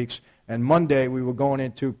 3 weeks, and Monday we were going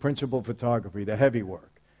into principal photography, the heavy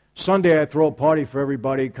work. Sunday I throw a party for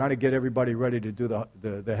everybody, kind of get everybody ready to do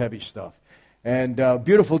the heavy stuff. And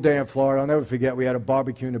beautiful day in Florida. I'll never forget, we had a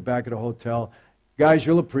barbecue in the back of the hotel. Guys,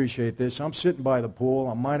 you'll appreciate this. I'm sitting by the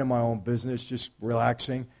pool. I'm minding my own business, just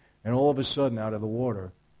relaxing. And all of a sudden, out of the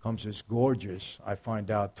water comes this gorgeous, I find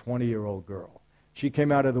out, 20-year-old girl. She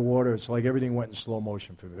came out of the water. It's like everything went in slow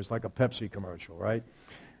motion for me. It was like a Pepsi commercial, right?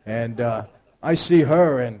 And I see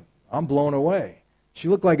her, and I'm blown away. She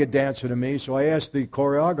looked like a dancer to me, so I asked the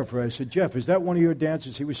choreographer, I said, Jeff, is that one of your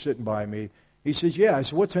dancers? He was sitting by me. He says, yeah. I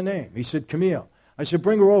said, what's her name? He said, Camille. I said,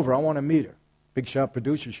 bring her over. I want to meet her. Big shot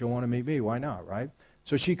producer, she'll want to meet me. Why not, right?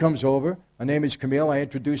 So she comes over. Her name is Camille. I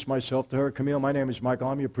introduce myself to her. Camille, my name is Michael.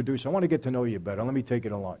 I'm your producer. I want to get to know you better. Let me take you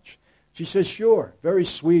to lunch. She says, sure. Very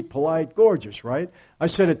sweet, polite, gorgeous, right? I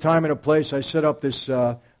set a time and a place. I set up this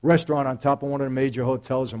restaurant on top of one of the major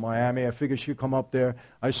hotels in Miami. I figured she'd come up there.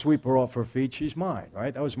 I sweep her off her feet. She's mine,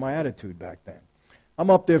 right? That was my attitude back then. I'm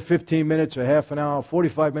up there 15 minutes, a half an hour,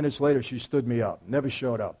 45 minutes later, she stood me up. Never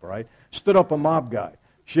showed up, right? Stood up a mob guy.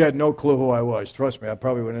 She had no clue who I was. Trust me, I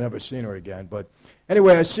probably would have never seen her again. But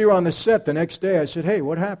anyway, I see her on the set the next day. I said, hey,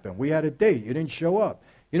 what happened? We had a date. You didn't show up.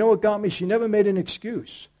 You know what got me? She never made an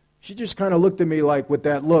excuse. She just kind of looked at me like, with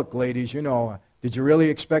that look, ladies, you know, did you really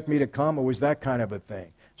expect me to come, or was that kind of a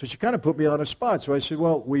thing? So she kind of put me on the spot. So I said,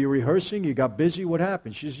 well, were you rehearsing? You got busy? What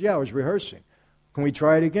happened? She says, yeah, I was rehearsing. Can we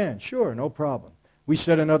try it again? Sure, no problem. We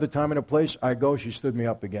set another time and a place. I go. She stood me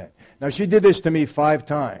up again. Now, she did this to me 5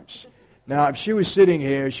 times. Now, if she was sitting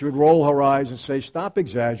here, she would roll her eyes and say, stop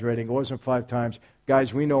exaggerating. It wasn't 5 times.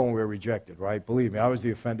 Guys, we know when we're rejected, right? Believe me, I was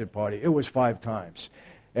the offended party. It was 5 times.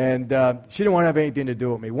 And she didn't want to have anything to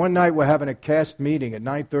do with me. One night, we're having a cast meeting at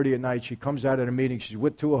 9:30 at night. She comes out of the meeting. She's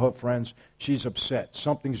with 2 of her friends. She's upset.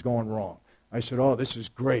 Something's going wrong. I said, oh, this is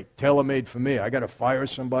great. Tailor-made for me. I got to fire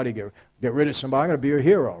somebody, get rid of somebody. I'm going to be her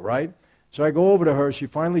hero, right? So I go over to her. She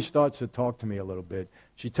finally starts to talk to me a little bit.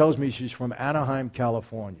 She tells me she's from Anaheim,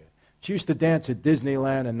 California. She used to dance at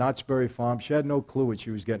Disneyland and Knott's Berry Farm. She had no clue what she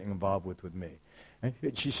was getting involved with me. And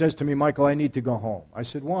she says to me, Michael, I need to go home. I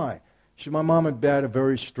said, why? She said, my mom and dad are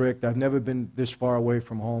very strict. I've never been this far away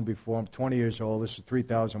from home before. I'm 20 years old. This is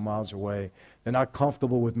 3,000 miles away. They're not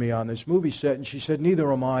comfortable with me on this movie set. And she said,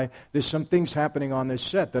 neither am I. There's some things happening on this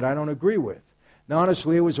set that I don't agree with. Now,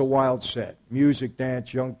 honestly, it was a wild set. Music,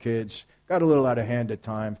 dance, young kids. Got a little out of hand at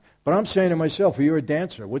times. But I'm saying to myself, well, you're a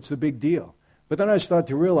dancer. What's the big deal? But then I started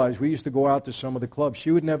to realize we used to go out to some of the clubs.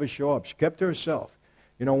 She would never show up. She kept to herself.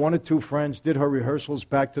 You know, 1 or 2 friends did her rehearsals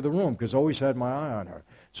back to the room because I always had my eye on her.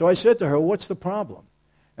 So I said to her, what's the problem?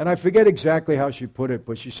 And I forget exactly how she put it,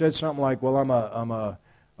 but she said something like, well, I'm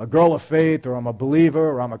a girl of faith, or I'm a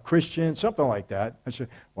believer, or I'm a Christian, something like that. I said,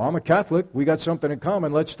 well, I'm a Catholic. We got something in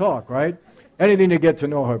common. Let's talk, right? Anything to get to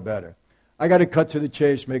know her better. I got to cut to the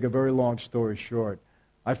chase, make a very long story short.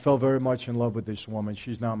 I fell very much in love with this woman.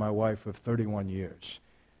 She's now my wife of 31 years.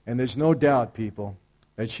 And there's no doubt, people,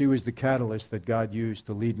 that she was the catalyst that God used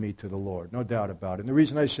to lead me to the Lord. No doubt about it. And the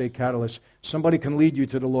reason I say catalyst, somebody can lead you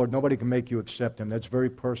to the Lord. Nobody can make you accept Him. That's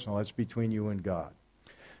very personal. That's between you and God.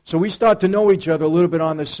 So we start to know each other a little bit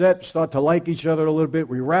on the set, start to like each other a little bit.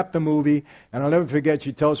 We wrap the movie, and I'll never forget,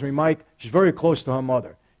 she tells me, Mike, she's very close to her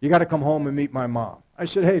mother. You got to come home and meet my mom. I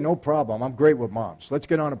said, hey, no problem. I'm great with moms. Let's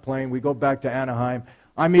get on a plane. We go back to Anaheim.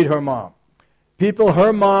 I meet her mom. People,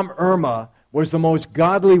 her mom, Irma, was the most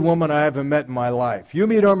godly woman I ever met in my life. You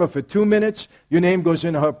meet Irma for 2 minutes, your name goes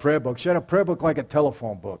into her prayer book. She had a prayer book like a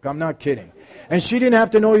telephone book. I'm not kidding. And she didn't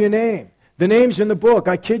have to know your name. The name's in the book.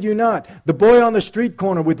 I kid you not. The boy on the street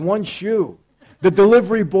corner with 1 shoe. The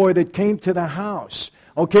delivery boy that came to the house.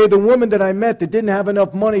 Okay, the woman that I met that didn't have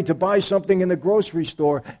enough money to buy something in the grocery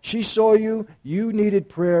store. She saw you. You needed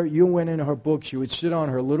prayer. You went in her book. She would sit on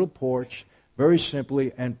her little porch very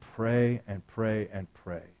simply and pray and pray and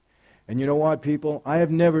pray. And you know what, people? I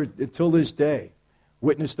have never, until this day,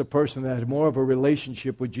 witnessed a person that had more of a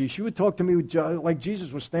relationship with Jesus. She would talk to me like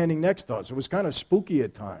Jesus was standing next to us. It was kind of spooky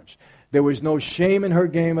at times. There was no shame in her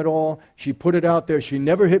game at all. She put it out there. She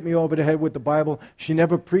never hit me over the head with the Bible. She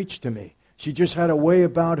never preached to me. She just had a way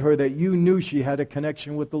about her that you knew she had a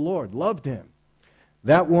connection with the Lord, loved Him.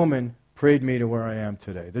 That woman prayed me to where I am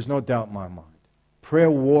today. There's no doubt in my mind.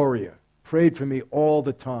 Prayer warrior. Prayed for me all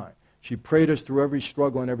the time. She prayed us through every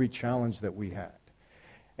struggle and every challenge that we had.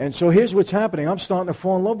 And so here's what's happening. I'm starting to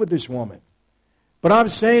fall in love with this woman. But I'm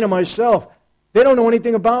saying to myself, they don't know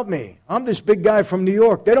anything about me. I'm this big guy from New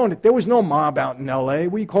York. There was no mob out in L.A.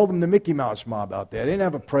 We called them the Mickey Mouse mob out there. They didn't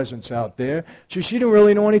have a presence out there. So she didn't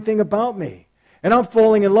really know anything about me. And I'm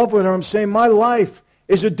falling in love with her. I'm saying my life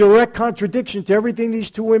is a direct contradiction to everything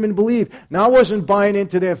these 2 women believe. Now, I wasn't buying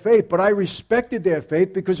into their faith, but I respected their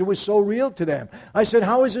faith because it was so real to them. I said,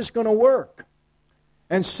 how is this going to work?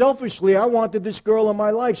 And selfishly, I wanted this girl in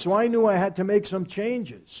my life, so I knew I had to make some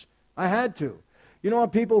changes. I had to. You know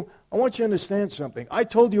what, people? I want you to understand something. I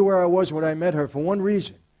told you where I was when I met her for one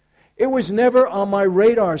reason. It was never on my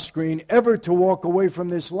radar screen ever to walk away from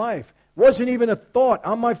this life. Wasn't even a thought.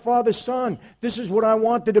 I'm my father's son. This is what I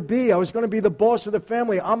wanted to be. I was going to be the boss of the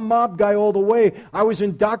family. I'm mob guy all the way. I was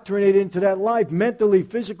indoctrinated into that life, mentally,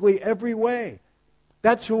 physically, every way.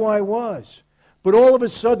 That's who I was. But all of a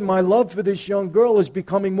sudden, my love for this young girl is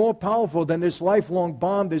becoming more powerful than this lifelong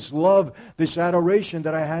bond, this love, this adoration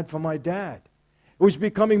that I had for my dad. It was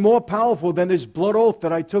becoming more powerful than this blood oath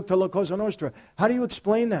that I took to La Cosa Nostra. How do you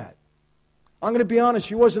explain that? I'm going to be honest,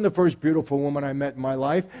 she wasn't the first beautiful woman I met in my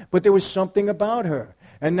life, but there was something about her.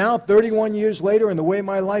 And now, 31 years later, and the way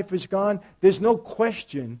my life has gone, there's no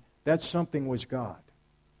question that something was God.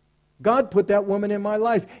 God put that woman in my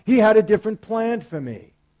life. He had a different plan for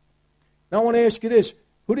me. Now I want to ask you this.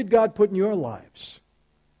 Who did God put in your lives?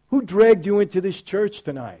 Who dragged you into this church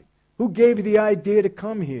tonight? Who gave you the idea to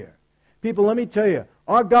come here? People, let me tell you,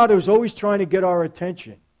 our God is always trying to get our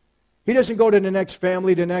attention. He doesn't go to the next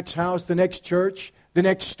family, the next house, the next church, the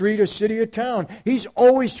next street or city or town. He's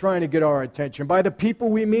always trying to get our attention by the people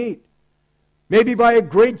we meet. Maybe by a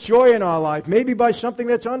great joy in our life. Maybe by something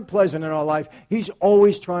that's unpleasant in our life. He's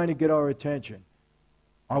always trying to get our attention.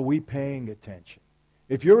 Are we paying attention?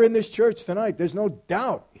 If you're in this church tonight, there's no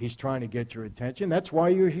doubt He's trying to get your attention. That's why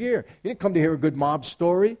you're here. You didn't come to hear a good mob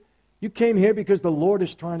story. You came here because the Lord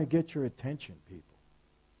is trying to get your attention, people.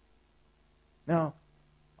 Now,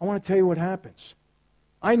 I want to tell you what happens.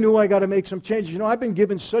 I knew I got to make some changes. You know, I've been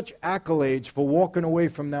given such accolades for walking away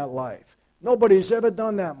from that life. Nobody's ever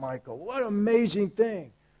done that, Michael. What an amazing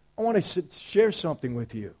thing. I want to share something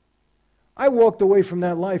with you. I walked away from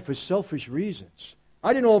that life for selfish reasons.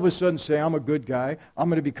 I didn't all of a sudden say, I'm a good guy. I'm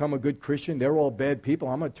going to become a good Christian. They're all bad people.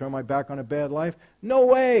 I'm going to turn my back on a bad life. No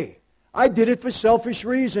way. I did it for selfish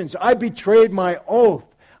reasons. I betrayed my oath.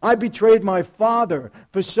 I betrayed my father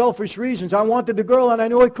for selfish reasons. I wanted the girl, and I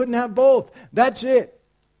knew I couldn't have both. That's it.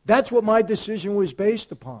 That's what my decision was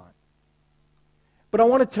based upon. But I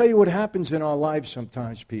want to tell you what happens in our lives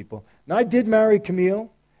sometimes, people. Now, I did marry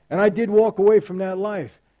Camille, and I did walk away from that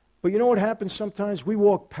life. But you know what happens sometimes? We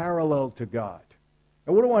walk parallel to God.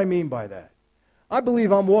 And what do I mean by that? I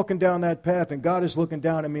believe I'm walking down that path, and God is looking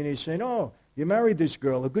down at me, and He's saying, oh, you married this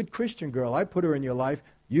girl, a good Christian girl. I put her in your life.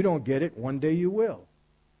 You don't get it. One day you will.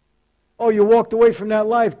 Oh, you walked away from that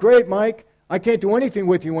life. Great, Mike. I can't do anything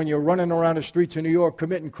with you when you're running around the streets of New York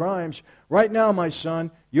committing crimes. Right now, my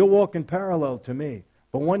son, you're walking parallel to me.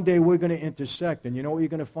 But one day we're going to intersect. And you know what you're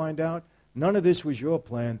going to find out? None of this was your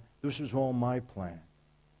plan. This was all my plan.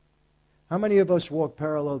 How many of us walk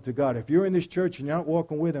parallel to God? If you're in this church and you're not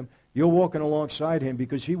walking with Him, you're walking alongside Him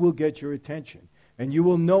because He will get your attention. And you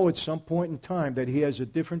will know at some point in time that He has a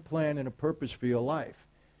different plan and a purpose for your life.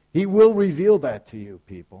 He will reveal that to you,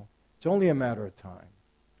 people. It's only a matter of time.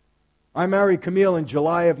 I married Camille in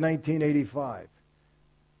July of 1985.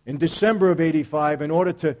 In December of 85, in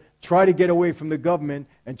order to try to get away from the government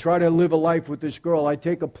and try to live a life with this girl, I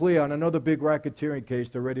take a plea on another big racketeering case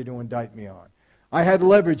they're ready to indict me on. I had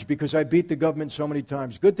leverage because I beat the government so many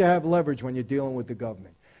times. Good to have leverage when you're dealing with the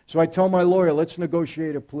government. So I told my lawyer, let's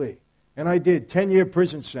negotiate a plea. And I did. 10-year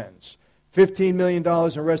prison sentence. $15 million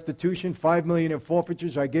in restitution, $5 million in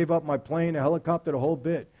forfeitures. I gave up my plane, a helicopter, the whole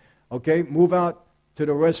bit. Okay, move out to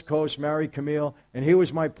the West Coast, marry Camille, and here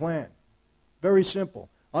was my plan. Very simple.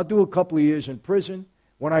 I'll do a couple of years in prison.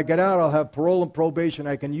 When I get out, I'll have parole and probation.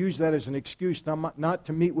 I can use that as an excuse not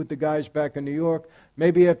to meet with the guys back in New York.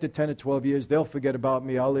 Maybe after 10 or 12 years, they'll forget about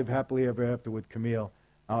me. I'll live happily ever after with Camille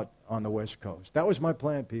out on the West Coast. That was my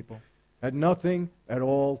plan, people. Had nothing at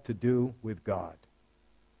all to do with God.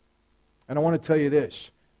 And I want to tell you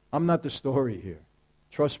this. I'm not the story here.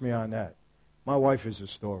 Trust me on that. My wife is the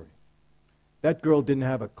story. That girl didn't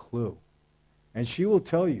have a clue. And she will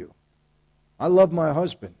tell you, I love my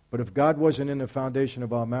husband, but if God wasn't in the foundation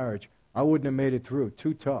of our marriage, I wouldn't have made it through.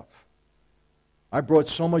 Too tough. I brought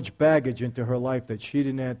so much baggage into her life that she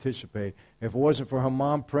didn't anticipate. If it wasn't for her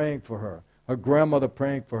mom praying for her, her grandmother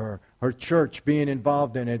praying for her, her church being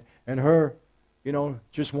involved in it, and her,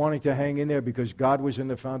 just wanting to hang in there because God was in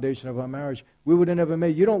the foundation of our marriage, we would have never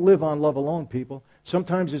made it. You don't live on love alone, people.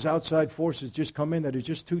 Sometimes there's outside forces just come in that are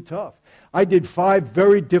just too tough. I did 5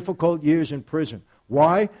 very difficult years in prison.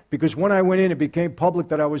 Why? Because when I went in, it became public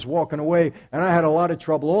that I was walking away, and I had a lot of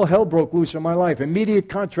trouble. All hell broke loose in my life. Immediate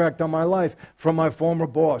contract on my life from my former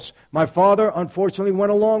boss. My father, unfortunately,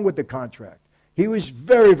 went along with the contract. He was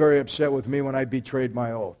very, very upset with me when I betrayed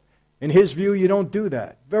my oath. In his view, you don't do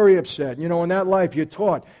that. Very upset. In that life, you're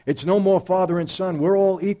taught it's no more father and son. We're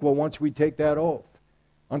all equal once we take that oath.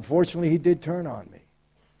 Unfortunately, he did turn on me.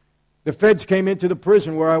 The feds came into the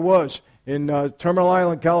prison where I was in Terminal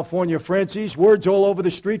Island, California. Francis, words all over the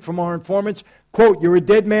street from our informants. Quote, you're a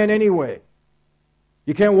dead man anyway.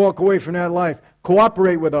 You can't walk away from that life.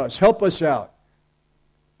 Cooperate with us. Help us out.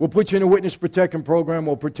 We'll put you in a witness protection program.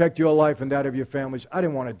 We'll protect your life and that of your families. I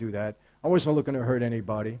didn't want to do that. I wasn't looking to hurt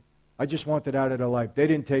anybody. I just wanted out of their life. They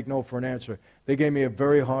didn't take no for an answer. They gave me a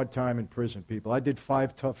very hard time in prison, people. I did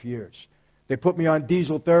 5 tough years. They put me on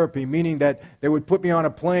diesel therapy, meaning that they would put me on a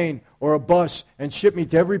plane or a bus and ship me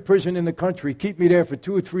to every prison in the country, keep me there for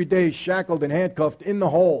 2 or 3 days, shackled and handcuffed in the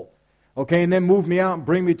hole, okay, and then move me out and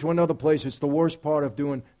bring me to another place. It's the worst part of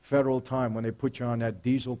doing federal time when they put you on that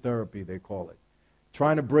diesel therapy, they call it,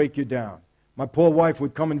 trying to break you down. My poor wife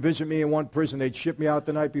would come and visit me in one prison. They'd ship me out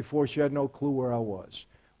the night before. She had no clue where I was.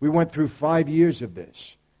 We went through 5 years of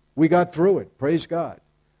this. We got through it. Praise God.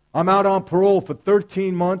 I'm out on parole for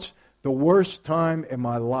 13 months. The worst time in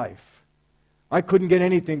my life. I couldn't get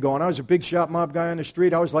anything going. I was a big shot mob guy on the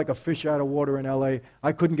street. I was like a fish out of water in L.A.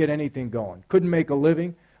 I couldn't get anything going. Couldn't make a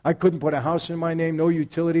living. I couldn't put a house in my name, no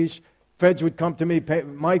utilities. Feds would come to me,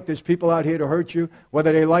 Mike, there's people out here to hurt you,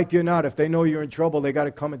 whether they like you or not. If they know you're in trouble, they got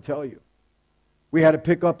to come and tell you. We had to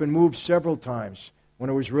pick up and move several times when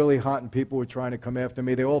it was really hot and people were trying to come after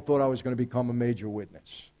me. They all thought I was going to become a major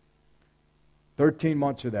witness. 13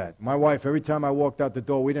 months of that. My wife, every time I walked out the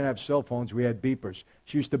door, we didn't have cell phones, we had beepers.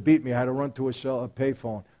 She used to beat me. I had to run to a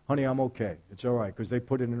payphone. Honey, I'm okay. It's all right, because they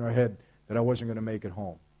put it in her head that I wasn't going to make it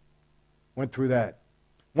home. Went through that.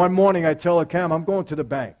 One morning, I tell her, Cam, I'm going to the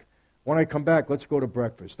bank. When I come back, let's go to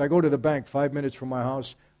breakfast. I go to the bank 5 minutes from my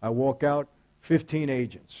house. I walk out, 15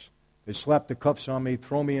 agents. They slap the cuffs on me,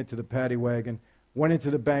 throw me into the paddy wagon, went into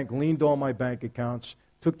the bank, leaned all my bank accounts,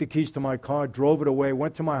 took the keys to my car, drove it away,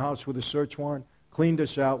 went to my house with a search warrant, cleaned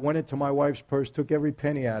us out, went into my wife's purse, took every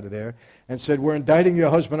penny out of there, and said, we're indicting your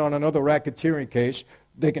husband on another racketeering case.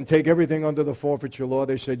 They can take everything under the forfeiture law.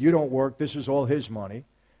 They said, you don't work. This is all his money.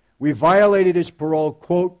 We violated his parole.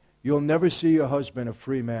 Quote, you'll never see your husband a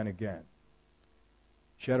free man again.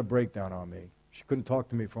 She had a breakdown on me. She couldn't talk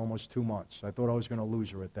to me for almost 2 months. I thought I was going to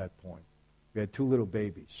lose her at that point. We had 2 little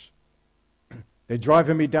babies. They're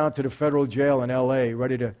driving me down to the federal jail in L.A.,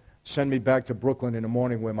 ready to send me back to Brooklyn in the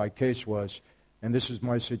morning where my case was. And this is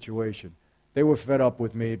my situation. They were fed up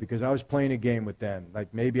with me because I was playing a game with them.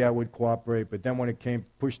 Like maybe I would cooperate, but then when it came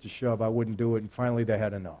push to shove, I wouldn't do it. And finally they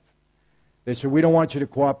had enough. They said, we don't want you to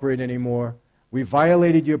cooperate anymore. We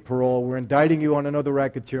violated your parole. We're indicting you on another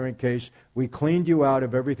racketeering case. We cleaned you out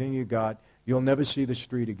of everything you got. You'll never see the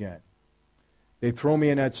street again. They throw me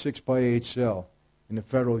in that 6x8 cell in the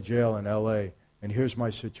federal jail in L.A., and here's my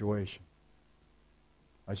situation.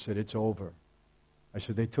 I said, it's over. I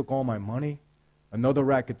said, they took all my money. Another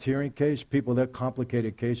racketeering case, people, they're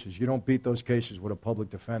complicated cases. You don't beat those cases with a public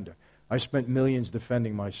defender. I spent millions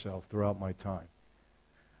defending myself throughout my time.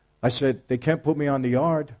 I said, they can't put me on the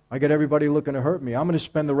yard. I got everybody looking to hurt me. I'm going to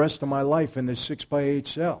spend the rest of my life in this 6x8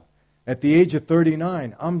 cell. At the age of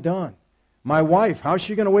 39, I'm done. My wife, how's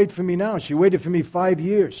she going to wait for me now? She waited for me 5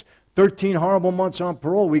 years, 13 horrible months on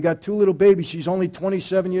parole. We got 2 little babies. She's only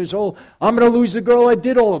 27 years old. I'm going to lose the girl I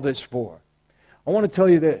did all of this for. I want to tell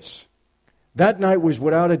you this. That night was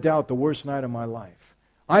without a doubt the worst night of my life.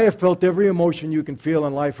 I have felt every emotion you can feel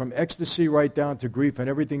in life, from ecstasy right down to grief and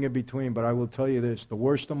everything in between, but I will tell you this, the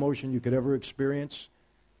worst emotion you could ever experience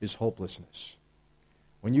is hopelessness.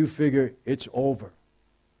 When you figure it's over.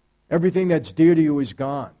 Everything that's dear to you is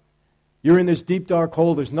gone. You're in this deep, dark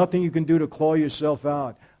hole. There's nothing you can do to claw yourself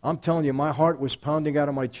out. I'm telling you, my heart was pounding out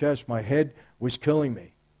of my chest. My head was killing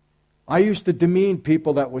me. I used to demean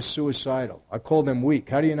people that were suicidal. I called them weak.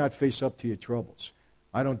 How do you not face up to your troubles?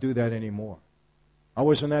 I don't do that anymore. I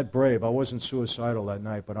wasn't that brave. I wasn't suicidal that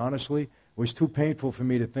night. But honestly, it was too painful for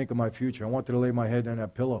me to think of my future. I wanted to lay my head on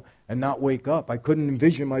that pillow and not wake up. I couldn't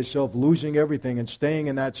envision myself losing everything and staying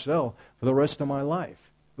in that cell for the rest of my life.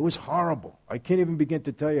 It was horrible. I can't even begin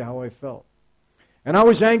to tell you how I felt. And I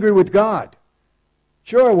was angry with God.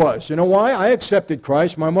 Sure I was. You know why? I accepted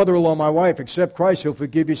Christ. My mother-in-law, my wife, accept Christ. He'll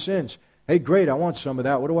forgive your sins. Hey, great. I want some of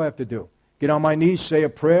that. What do I have to do? Get on my knees, say a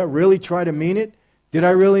prayer, really try to mean it? Did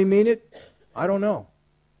I really mean it? I don't know.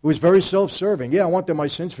 It was very self-serving. Yeah, I want my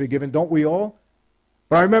sins forgiven. Don't we all?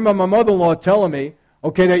 But I remember my mother-in-law telling me,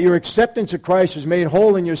 okay, that your acceptance of Christ is made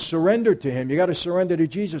whole in your surrender to Him. You got to surrender to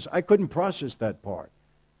Jesus. I couldn't process that part.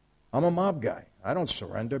 I'm a mob guy. I don't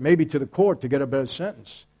surrender. Maybe to the court to get a better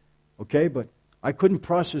sentence. Okay, but I couldn't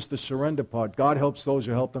process the surrender part. God helps those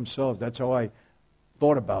who help themselves. That's how I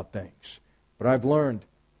thought about things. But I've learned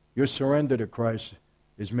your surrender to Christ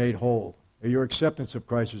is made whole. Your acceptance of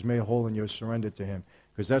Christ is made whole in your surrender to Him.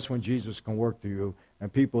 Because that's when Jesus can work through you.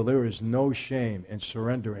 And people, there is no shame in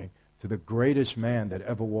surrendering to the greatest man that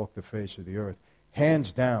ever walked the face of the earth.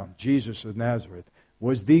 Hands down, Jesus of Nazareth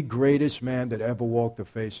was the greatest man that ever walked the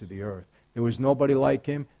face of the earth. There was nobody like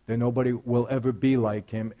Him. There nobody will ever be like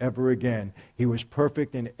Him ever again. He was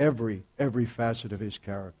perfect in every facet of His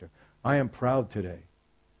character. I am proud today,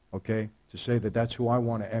 okay, to say that that's who I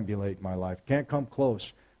want to emulate in my life. Can't come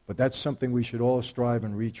close, but that's something we should all strive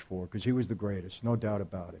and reach for, because He was the greatest, no doubt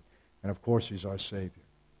about it. And of course, He's our Savior.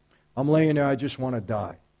 I'm laying there, I just want to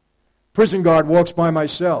die. Prison guard walks by my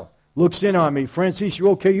cell, looks in on me. Francis, you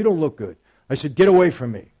okay? You don't look good. I said, get away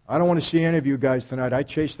from me. I don't want to see any of you guys tonight. I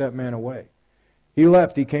chased that man away. He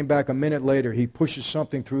left. He came back a minute later. He pushes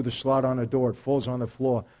something through the slot on the door. It falls on the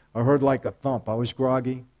floor. I heard like a thump. I was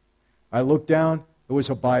groggy. I looked down. It was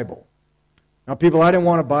a Bible. Now, people, I didn't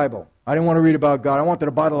want a Bible. I didn't want to read about God. I wanted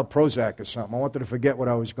a bottle of Prozac or something. I wanted to forget what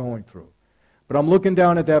I was going through. But I'm looking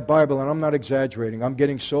down at that Bible, and I'm not exaggerating. I'm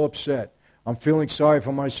getting so upset. I'm feeling sorry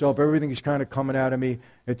for myself. Everything is kind of coming out of me.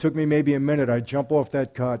 It took me maybe a minute. I jumped off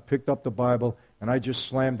that cot, picked up the Bible, and I just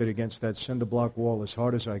slammed it against that cinder block wall as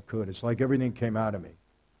hard as I could. It's like everything came out of me.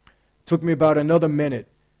 It took me about another minute,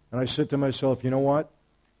 and I said to myself, you know what?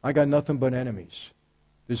 I got nothing but enemies.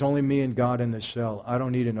 There's only me and God in this cell. I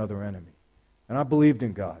don't need another enemy. And I believed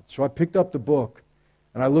in God. So I picked up the book,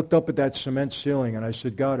 and I looked up at that cement ceiling, and I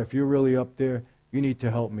said, God, if you're really up there, you need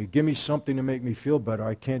to help me. Give me something to make me feel better.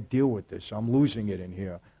 I can't deal with this. I'm losing it in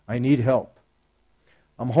here. I need help.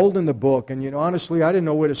 I'm holding the book, and honestly, I didn't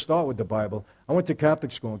know where to start with the Bible. I went to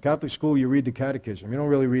Catholic school. In Catholic school, you read the catechism. You don't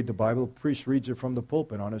really read the Bible. The priest reads it from the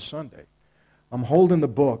pulpit on a Sunday. I'm holding the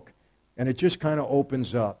book, and it just kind of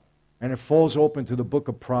opens up, and it falls open to the book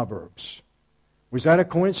of Proverbs. Was that a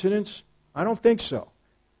coincidence? I don't think so.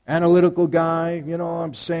 Analytical guy,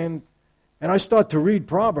 I'm saying, and I start to read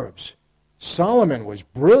Proverbs. Solomon was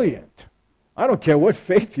brilliant. I don't care what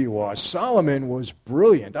faith you are. Solomon was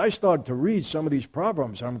brilliant. I started to read some of these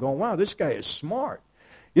Proverbs, and I'm going, wow, this guy is smart.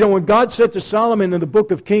 When God said to Solomon in the book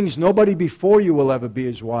of Kings, nobody before you will ever be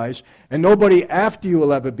as wise, and nobody after you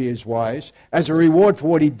will ever be as wise, as a reward for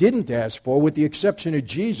what he didn't ask for, with the exception of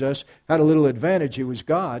Jesus, had a little advantage, he was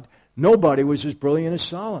God. Nobody was as brilliant as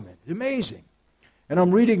Solomon. It's amazing. And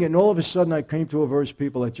I'm reading it, and all of a sudden I came to a verse,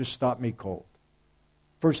 people, that just stopped me cold.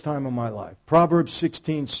 First time in my life. Proverbs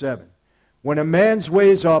 16:7. When a man's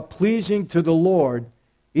ways are pleasing to the Lord,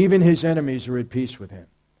 even his enemies are at peace with him.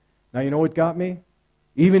 Now, you know what got me?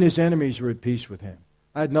 Even his enemies were at peace with him.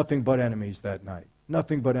 I had nothing but enemies that night.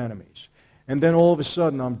 Nothing but enemies. And then all of a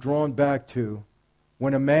sudden I'm drawn back to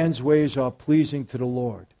when a man's ways are pleasing to the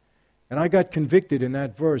Lord. And I got convicted in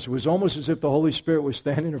that verse. It was almost as if the Holy Spirit was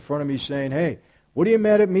standing in front of me saying, hey, what are you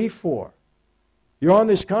mad at me for? You're on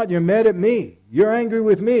this cot, you're mad at me. You're angry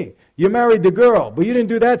with me. You married the girl, but you didn't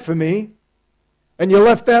do that for me. And you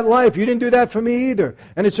left that life. You didn't do that for me either.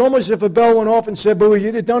 And it's almost as if a bell went off and said, but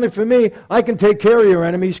you'd have done it for me. I can take care of your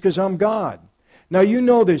enemies because I'm God. Now, you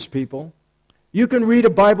know this, people. You can read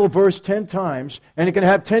a Bible verse 10 times, and it can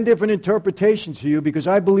have 10 different interpretations to you because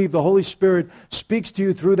I believe the Holy Spirit speaks to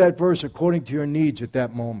you through that verse according to your needs at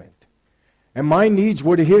that moment. And my needs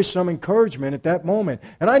were to hear some encouragement at that moment.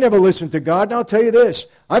 And I never listened to God, and I'll tell you this.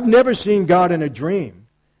 I've never seen God in a dream.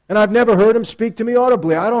 And I've never heard Him speak to me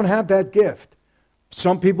audibly. I don't have that gift.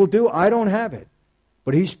 Some people do. I don't have it.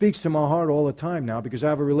 But He speaks to my heart all the time now because I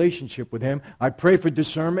have a relationship with Him. I pray for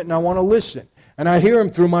discernment, and I want to listen. And I hear Him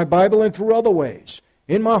through my Bible and through other ways,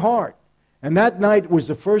 in my heart. And that night was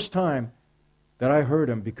the first time that I heard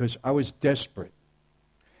Him because I was desperate.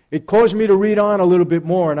 It caused me to read on a little bit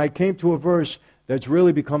more, and I came to a verse that's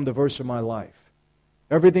really become the verse of my life.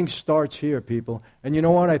 Everything starts here, people. And you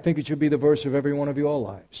know what? I think it should be the verse of every one of your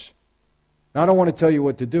lives. Now, I don't want to tell you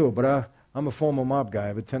what to do, but I'm a former mob guy. I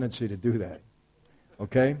have a tendency to do that.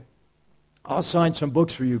 Okay? I'll sign some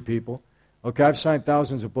books for you people. Okay, I've signed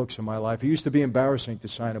thousands of books in my life. It used to be embarrassing to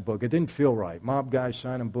sign a book. It didn't feel right. Mob guys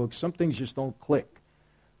signing books. Some things just don't click.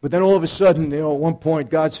 But then all of a sudden, at one point,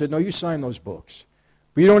 God said, no, you sign those books.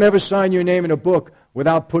 But you don't ever sign your name in a book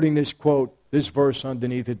without putting this quote, this verse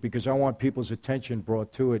underneath it, because I want people's attention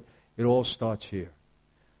brought to it. It all starts here.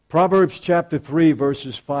 Proverbs chapter 3,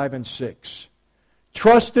 verses 5 and 6.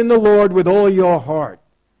 Trust in the Lord with all your heart.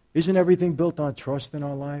 Isn't everything built on trust in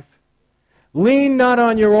our life? Lean not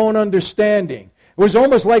on your own understanding. It was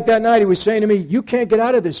almost like that night He was saying to me, you can't get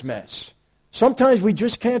out of this mess. Sometimes we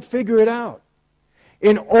just can't figure it out.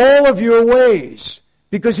 In all of your ways,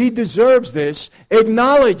 because He deserves this,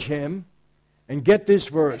 acknowledge Him, and get this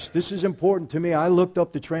verse. This is important to me. I looked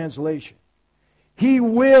up the translation. He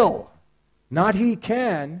will, not He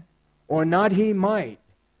can, or not He might,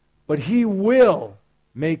 but He will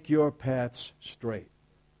make your paths straight.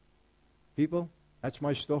 People, that's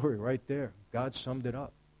my story right there. God summed it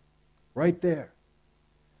up. Right there.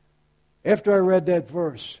 After I read that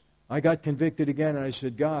verse, I got convicted again, and I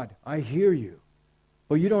said, God, I hear you.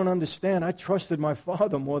 But you don't understand. I trusted my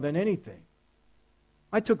Father more than anything.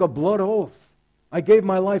 I took a blood oath. I gave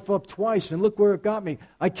my life up twice, and look where it got me.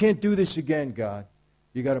 I can't do this again, God.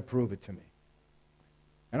 You got to prove it to me.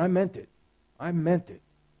 And I meant it. I meant it.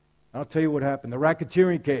 I'll tell you what happened. The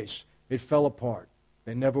racketeering case It fell apart.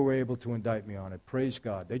 They never were able to indict me on it. Praise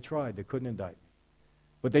God. They tried. They couldn't indict me.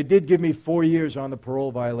 But they did give me 4 years on the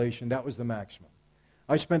parole violation. That was the maximum.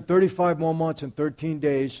 I spent 35 more months and 13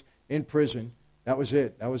 days in prison. That was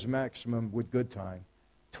it. That was the maximum with good time.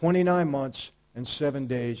 29 months and 7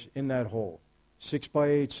 days in that hole.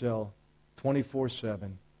 6x8 cell,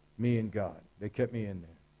 24/7, me and God. They kept me in there.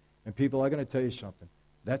 And people, I'm going to tell you something.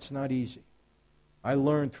 That's not easy. I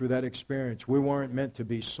learned through that experience we weren't meant to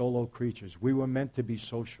be solo creatures. We were meant to be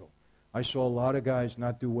social. I saw a lot of guys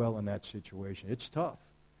not do well in that situation. It's tough.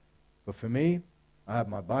 But for me, I had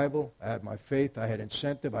my Bible, I had my faith, I had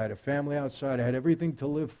incentive, I had a family outside, I had everything to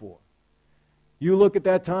live for. You look at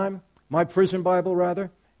that time, my prison Bible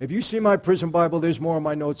rather, if you see my prison Bible, there's more of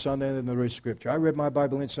my notes on there than there is Scripture. I read my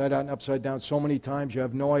Bible inside out and upside down so many times you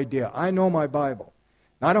have no idea. I know my Bible.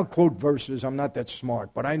 Now, I don't quote verses, I'm not that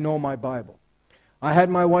smart, but I know my Bible. I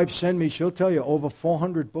had my wife send me, she'll tell you, over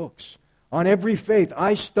 400 books on every faith.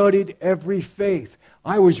 I studied every faith.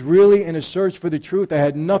 I was really in a search for the truth. I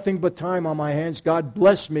had nothing but time on my hands. God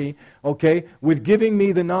bless me, okay, with giving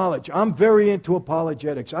me the knowledge. I'm very into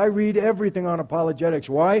apologetics. I read everything on apologetics.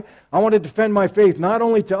 Why? I want to defend my faith, not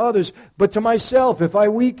only to others, but to myself if I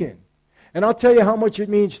weaken. And I'll tell you how much it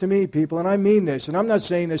means to me, people, and I mean this, and I'm not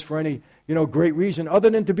saying this for any, great reason other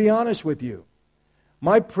than to be honest with you.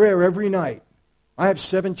 My prayer every night, I have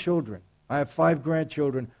 7 children. I have 5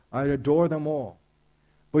 grandchildren. I adore them all.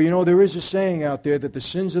 But there is a saying out there that the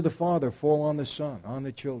sins of the father fall on the son, on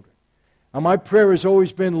the children. And my prayer has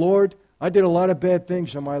always been, Lord, I did a lot of bad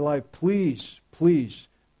things in my life. Please, please,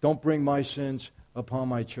 don't bring my sins upon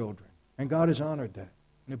my children. And God has honored that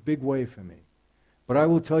in a big way for me. But I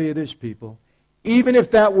will tell you this, people, even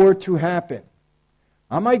if that were to happen,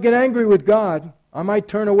 I might get angry with God. I might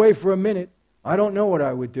turn away for a minute. I don't know what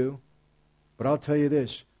I would do. But I'll tell you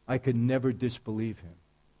this, I could never disbelieve him.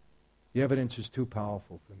 The evidence is too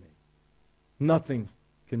powerful for me. Nothing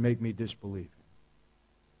can make me disbelieve him.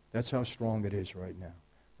 That's how strong it is right now.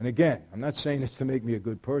 And again, I'm not saying this to make me a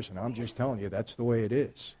good person. I'm just telling you that's the way it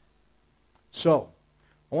is. So,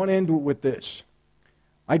 I want to end with this.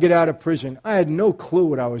 I get out of prison. I had no clue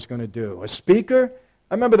what I was going to do. A speaker?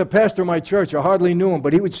 I remember the pastor of my church. I hardly knew him,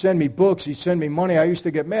 but he would send me books. He'd send me money. I used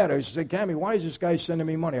to get mad. I used to say, Cammy, why is this guy sending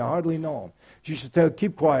me money? I hardly know him. She used to tell,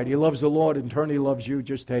 keep quiet. He loves the Lord. In turn, he loves you.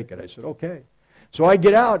 Just take it. I said, okay. So I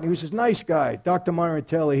get out, and he was this nice guy, Dr. Myron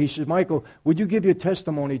Taylor. He says, Michael, would you give your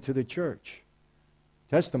testimony to the church?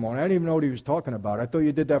 Testimony? I didn't even know what he was talking about. I thought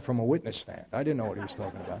you did that from a witness stand. I didn't know what he was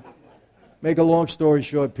talking about. Make a long story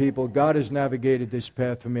short, people, God has navigated this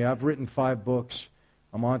path for me. I've written 5 books.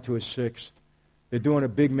 I'm on to a 6th. They're doing a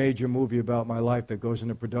big major movie about my life that goes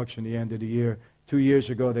into production at the end of the year. 2 years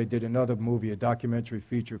ago, they did another movie, a documentary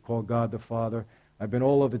feature called God the Father. I've been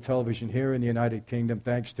all over television here in the United Kingdom,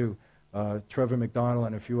 thanks to Trevor McDonald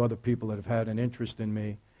and a few other people that have had an interest in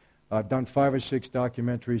me. I've done 5 or 6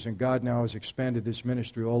 documentaries, and God now has expanded this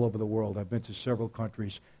ministry all over the world. I've been to several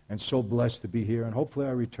countries and so blessed to be here, and hopefully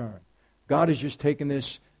I return. God has just taken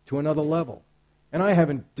this to another level. And I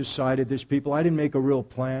haven't decided this, people. I didn't make a real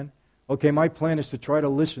plan. Okay, my plan is to try to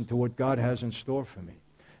listen to what God has in store for me.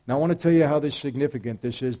 Now, I want to tell you how significant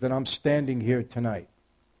this is that I'm standing here tonight.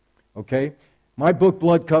 Okay? My book,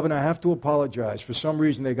 Blood Covenant, I have to apologize. For some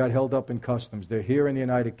reason, they got held up in customs. They're here in the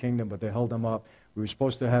United Kingdom, but they held them up. We were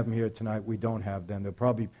supposed to have them here tonight. We don't have them. They'll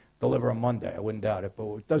probably deliver them Monday. I wouldn't doubt it,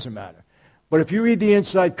 but it doesn't matter. But if you read the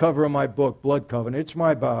inside cover of my book, Blood Covenant, it's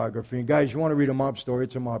my biography. And guys, you want to read a mob story,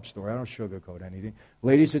 it's a mob story. I don't sugarcoat anything.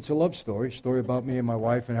 Ladies, it's a love story about me and my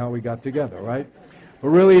wife and how we got together, right? But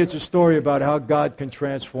really, it's a story about how God can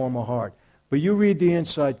transform a heart. But you read the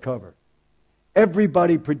inside cover.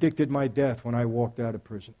 Everybody predicted my death when I walked out of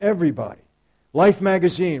prison. Everybody. Life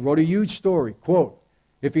magazine wrote a huge story. Quote,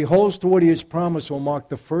 if he holds to what he has promised, will mark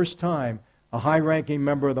the first time a high-ranking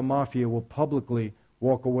member of the mafia will publicly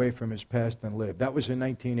walk away from his past and live. That was in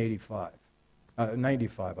 95.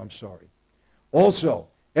 Also,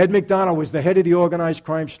 Ed McDonald was the head of the organized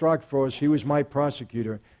crime strike force. He was my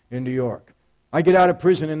prosecutor in New York. I get out of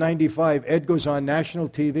prison in 95. Ed goes on national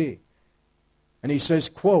TV. And he says,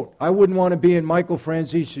 quote, I wouldn't want to be in Michael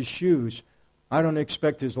Franzese' shoes. I don't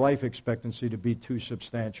expect his life expectancy to be too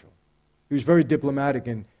substantial. He was very diplomatic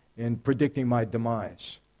in predicting my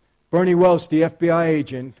demise. Bernie Welch, the FBI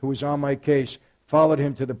agent who was on my case, followed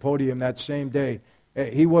him to the podium that same day.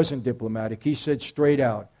 He wasn't diplomatic. He said straight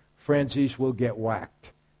out, Franzese will get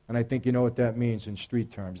whacked. And I think you know what that means in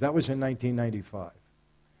street terms. That was in 1995.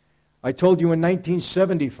 I told you in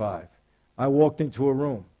 1975, I walked into a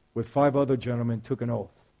room with 5 other gentlemen, took an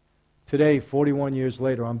oath. Today, 41 years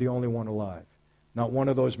later, I'm the only one alive. Not one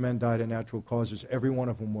of those men died of natural causes. Every one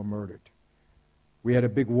of them were murdered. We had a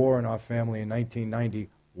big war in our family in 1990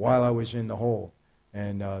 while I was in the hole.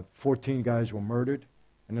 And 14 guys were murdered,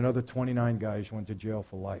 and another 29 guys went to jail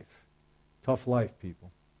for life. Tough life,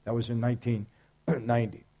 people. That was in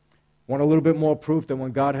 1990. Want a little bit more proof that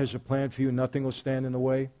when God has a plan for you, nothing will stand in the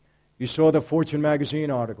way? You saw the Fortune magazine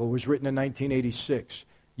article. It was written in 1986.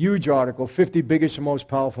 Huge article, 50 biggest and most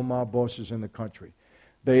powerful mob bosses in the country.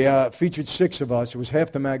 They featured 6 of us. It was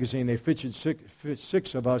half the magazine. They featured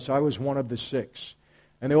six of us. I was one of the 6.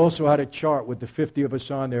 And they also had a chart with the 50 of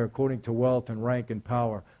us on there according to wealth and rank and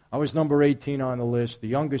power. I was number 18 on the list, the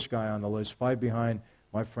youngest guy on the list, 5 behind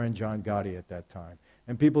my friend John Gotti at that time.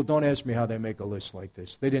 And people, don't ask me how they make a list like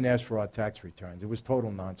this. They didn't ask for our tax returns. It was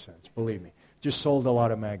total nonsense, believe me. Just sold a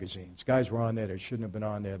lot of magazines. Guys were on there that shouldn't have been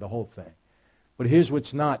on there, the whole thing. But here's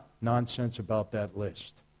what's not nonsense about that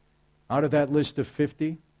list. Out of that list of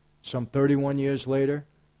 50, some 31 years later,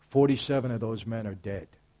 47 of those men are dead.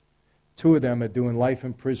 2 of them are doing life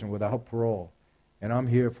in prison without parole. And I'm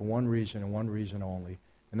here for one reason and one reason only,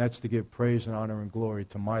 and that's to give praise and honor and glory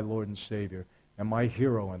to my Lord and Savior and my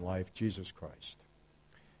hero in life, Jesus Christ.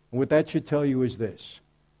 And what that should tell you is this.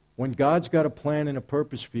 When God's got a plan and a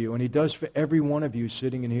purpose for you, and He does for every one of you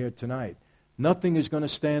sitting in here tonight, nothing is going to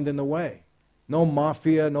stand in the way. No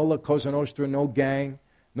mafia, no La Cosa Nostra, no gang,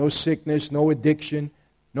 no sickness, no addiction,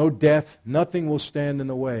 no death. Nothing will stand in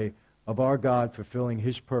the way of our God fulfilling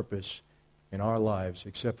His purpose in our lives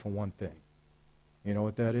except for one thing. You know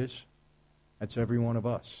what that is? That's every one of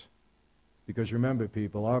us. Because remember,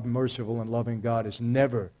 people, our merciful and loving God is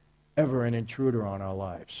never, ever an intruder on our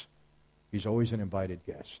lives. He's always an invited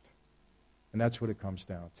guest. And that's what it comes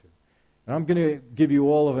down to. And I'm going to give you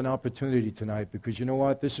all of an opportunity tonight because you know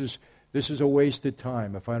what? This is a wasted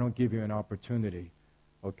time if I don't give you an opportunity,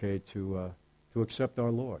 okay, to accept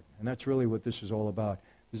our Lord. And that's really what this is all about.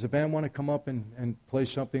 Does the band want to come up and play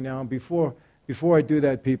something now? And before I do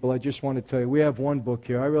that, people, I just want to tell you, we have one book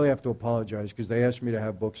here. I really have to apologize because they asked me to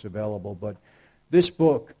have books available. But this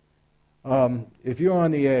book, if you're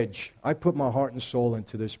on the edge, I put my heart and soul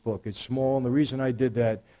into this book. It's small, and the reason I did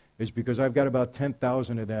that is because I've got about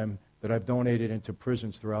 10,000 of them that I've donated into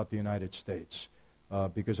prisons throughout the United States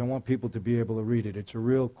because I want people to be able to read it. It's a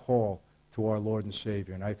real call to our Lord and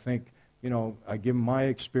Savior. And I think, you know, I give my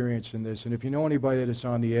experience in this. And if you know anybody that's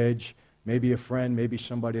on the edge, maybe a friend, maybe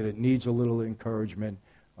somebody that needs a little encouragement,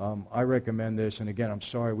 I recommend this. And again, I'm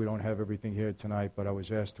sorry we don't have everything here tonight, but I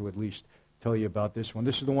was asked to at least tell you about this one.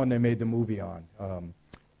 This is the one they made the movie on,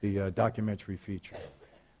 the documentary feature.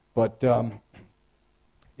 But,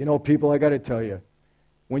 you know, people, I got to tell you,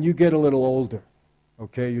 when you get a little older,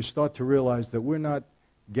 okay, you start to realize that we're not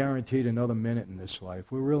guaranteed another minute in this life.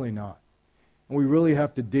 We're really not. And we really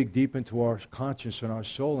have to dig deep into our conscience and our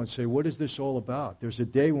soul and say, what is this all about? There's a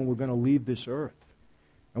day when we're going to leave this earth.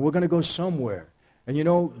 And we're going to go somewhere. And you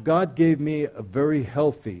know, God gave me a very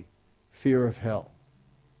healthy fear of hell.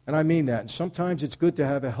 And I mean that. And sometimes it's good to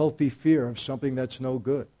have a healthy fear of something that's no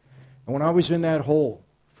good. And when I was in that hole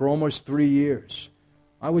for almost 3 years,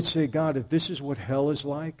 I would say, God, if this is what hell is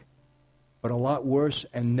like, but a lot worse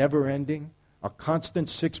and never ending, a constant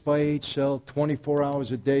 6x8 cell, 24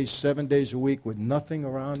 hours a day, 7 days a week with nothing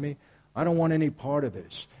around me, I don't want any part of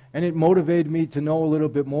this. And it motivated me to know a little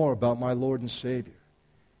bit more about my Lord and Savior.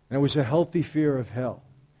 And it was a healthy fear of hell.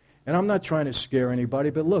 And I'm not trying to scare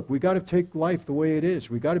anybody, but look, we got to take life the way it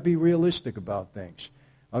is. We got to be realistic about things.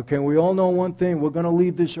 Okay, we all know one thing. We're going to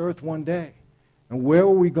leave this earth one day. And where are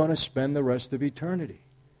we going to spend the rest of eternity?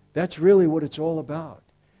 That's really what it's all about.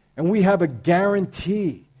 And we have a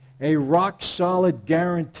guarantee, a rock-solid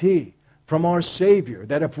guarantee from our Savior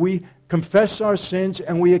that if we confess our sins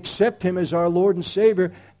and we accept Him as our Lord and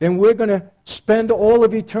Savior, then we're going to spend all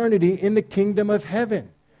of eternity in the kingdom of heaven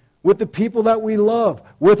with the people that we love,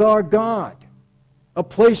 with our God, a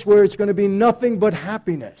place where it's going to be nothing but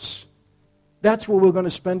happiness. That's where we're going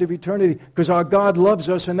to spend of eternity because our God loves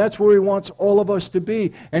us and that's where He wants all of us to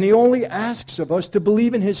be. And He only asks of us to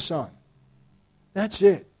believe in His Son. That's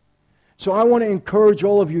it. So I want to encourage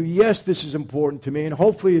all of you, yes, this is important to me, and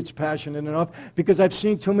hopefully it's passionate enough because I've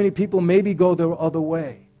seen too many people maybe go the other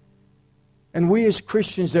way. And we as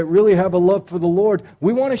Christians that really have a love for the Lord,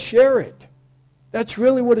 we want to share it. That's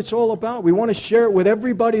really what it's all about. We want to share it with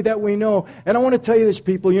everybody that we know. And I want to tell you this,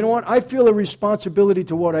 people, you know what? I feel a responsibility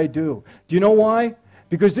to what I do. Do you know why?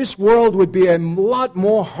 Because this world would be a lot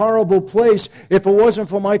more horrible place if it wasn't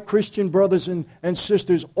for my Christian brothers and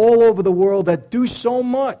sisters all over the world that do so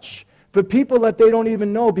much for people that they don't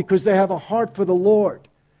even know because they have a heart for the Lord.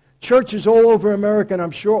 Churches all over America, and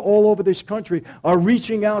I'm sure all over this country, are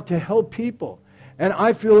reaching out to help people. And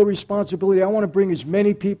I feel a responsibility. I want to bring as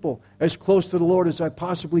many people as close to the Lord as I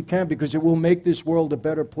possibly can because it will make this world a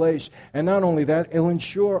better place. And not only that, it'll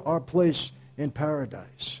ensure our place in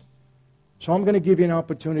paradise. So I'm going to give you an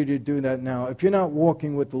opportunity to do that now. If you're not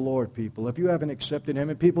walking with the Lord, people, if you haven't accepted Him,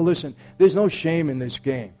 and people, listen, there's no shame in this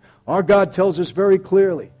game. Our God tells us very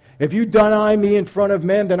clearly, if you deny me in front of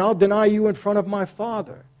men, then I'll deny you in front of my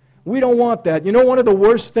Father. We don't want that. You know one of the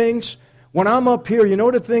worst things? When I'm up here, you know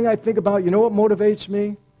the thing I think about? You know what motivates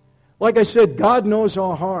me? Like I said, God knows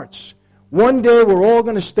our hearts. One day we're all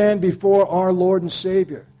going to stand before our Lord and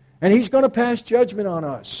Savior. And He's going to pass judgment on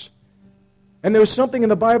us. And there was something in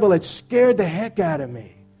the Bible that scared the heck out of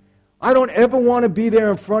me. I don't ever want to be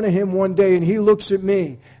there in front of Him one day and He looks at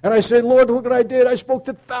me. And I say, Lord, look what I did. I spoke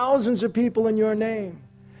to thousands of people in your name.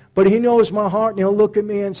 But He knows my heart and He'll look at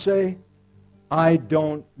me and say, I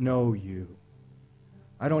don't know you.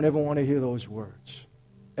 I don't ever want to hear those words.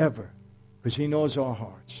 Ever. Because He knows our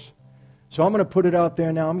hearts. So I'm going to put it out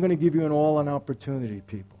there now. I'm going to give you an opportunity,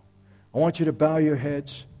 people. I want you to bow your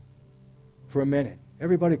heads for a minute.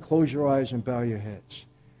 Everybody close your eyes and bow your heads.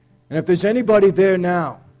 And if there's anybody there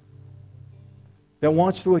now that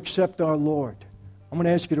wants to accept our Lord, I'm going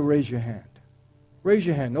to ask you to raise your hand. Raise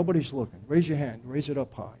your hand. Nobody's looking. Raise your hand. Raise it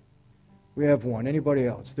up high. We have one. Anybody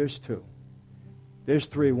else? There's two. There's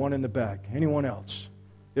three. One in the back. Anyone else?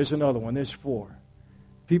 There's another one. There's four.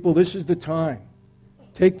 People, this is the time.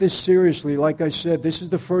 Take this seriously. Like I said, this is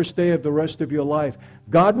the first day of the rest of your life.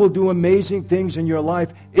 God will do amazing things in your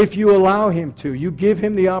life if you allow Him to. You give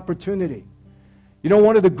Him the opportunity. You know,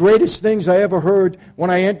 one of the greatest things I ever heard when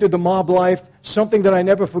I entered the mob life, something that I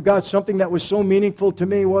never forgot, something that was so meaningful to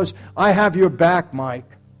me was, I have your back, Mike.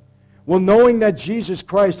 Well, knowing that Jesus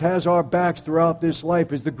Christ has our backs throughout this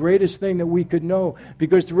life is the greatest thing that we could know,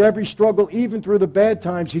 because through every struggle, even through the bad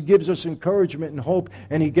times, He gives us encouragement and hope,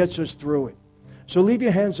 and He gets us through it. So leave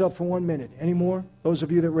your hands up for 1 minute. Any more? Those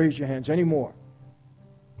of you that raise your hands. Any more?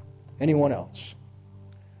 Anyone else?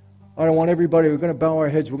 I don't want everybody, we're going to bow our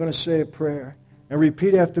heads, we're going to say a prayer, and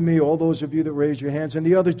repeat after me, all those of you that raise your hands, and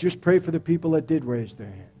the others, just pray for the people that did raise their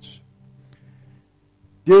hands.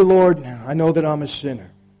 Dear Lord, I know that I'm a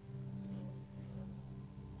sinner.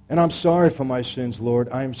 And I'm sorry for my sins, Lord.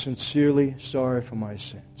 I am sincerely sorry for my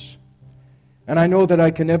sins. And I know that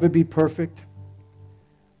I can never be perfect,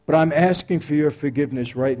 but I'm asking for your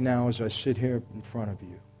forgiveness right now as I sit here in front of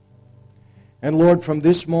you. And Lord, from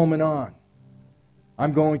this moment on,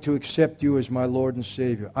 I'm going to accept you as my Lord and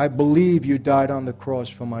Savior. I believe you died on the cross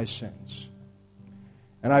for my sins.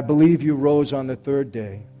 And I believe you rose on the third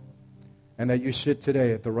day, and that you sit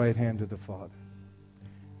today at the right hand of the Father.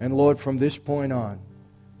 And Lord, from this point on,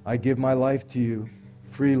 I give my life to you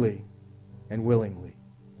freely and willingly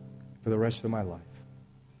for the rest of my life.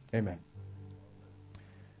 Amen.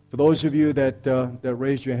 For those of you that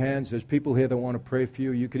raised your hands, there's people here that want to pray for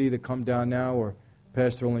you. You could either come down now or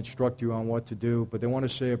Pastor will instruct you on what to do. But they want to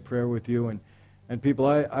say a prayer with you. And people,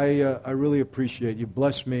 I really appreciate you.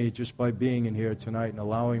 Bless me just by being in here tonight and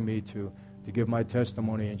allowing me to give my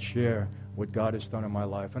testimony and share what God has done in my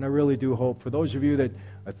life. And I really do hope, for those of you that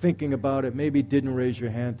are thinking about it, maybe didn't raise your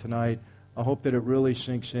hand tonight, I hope that it really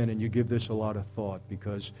sinks in and you give this a lot of thought,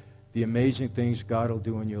 because the amazing things God will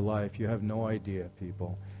do in your life, you have no idea,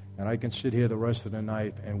 people. And I can sit here the rest of the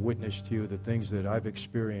night and witness to you the things that I've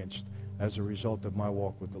experienced as a result of my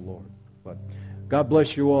walk with the Lord. But God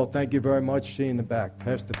bless you all. Thank you very much. See you in the back.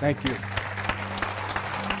 Pastor, thank you.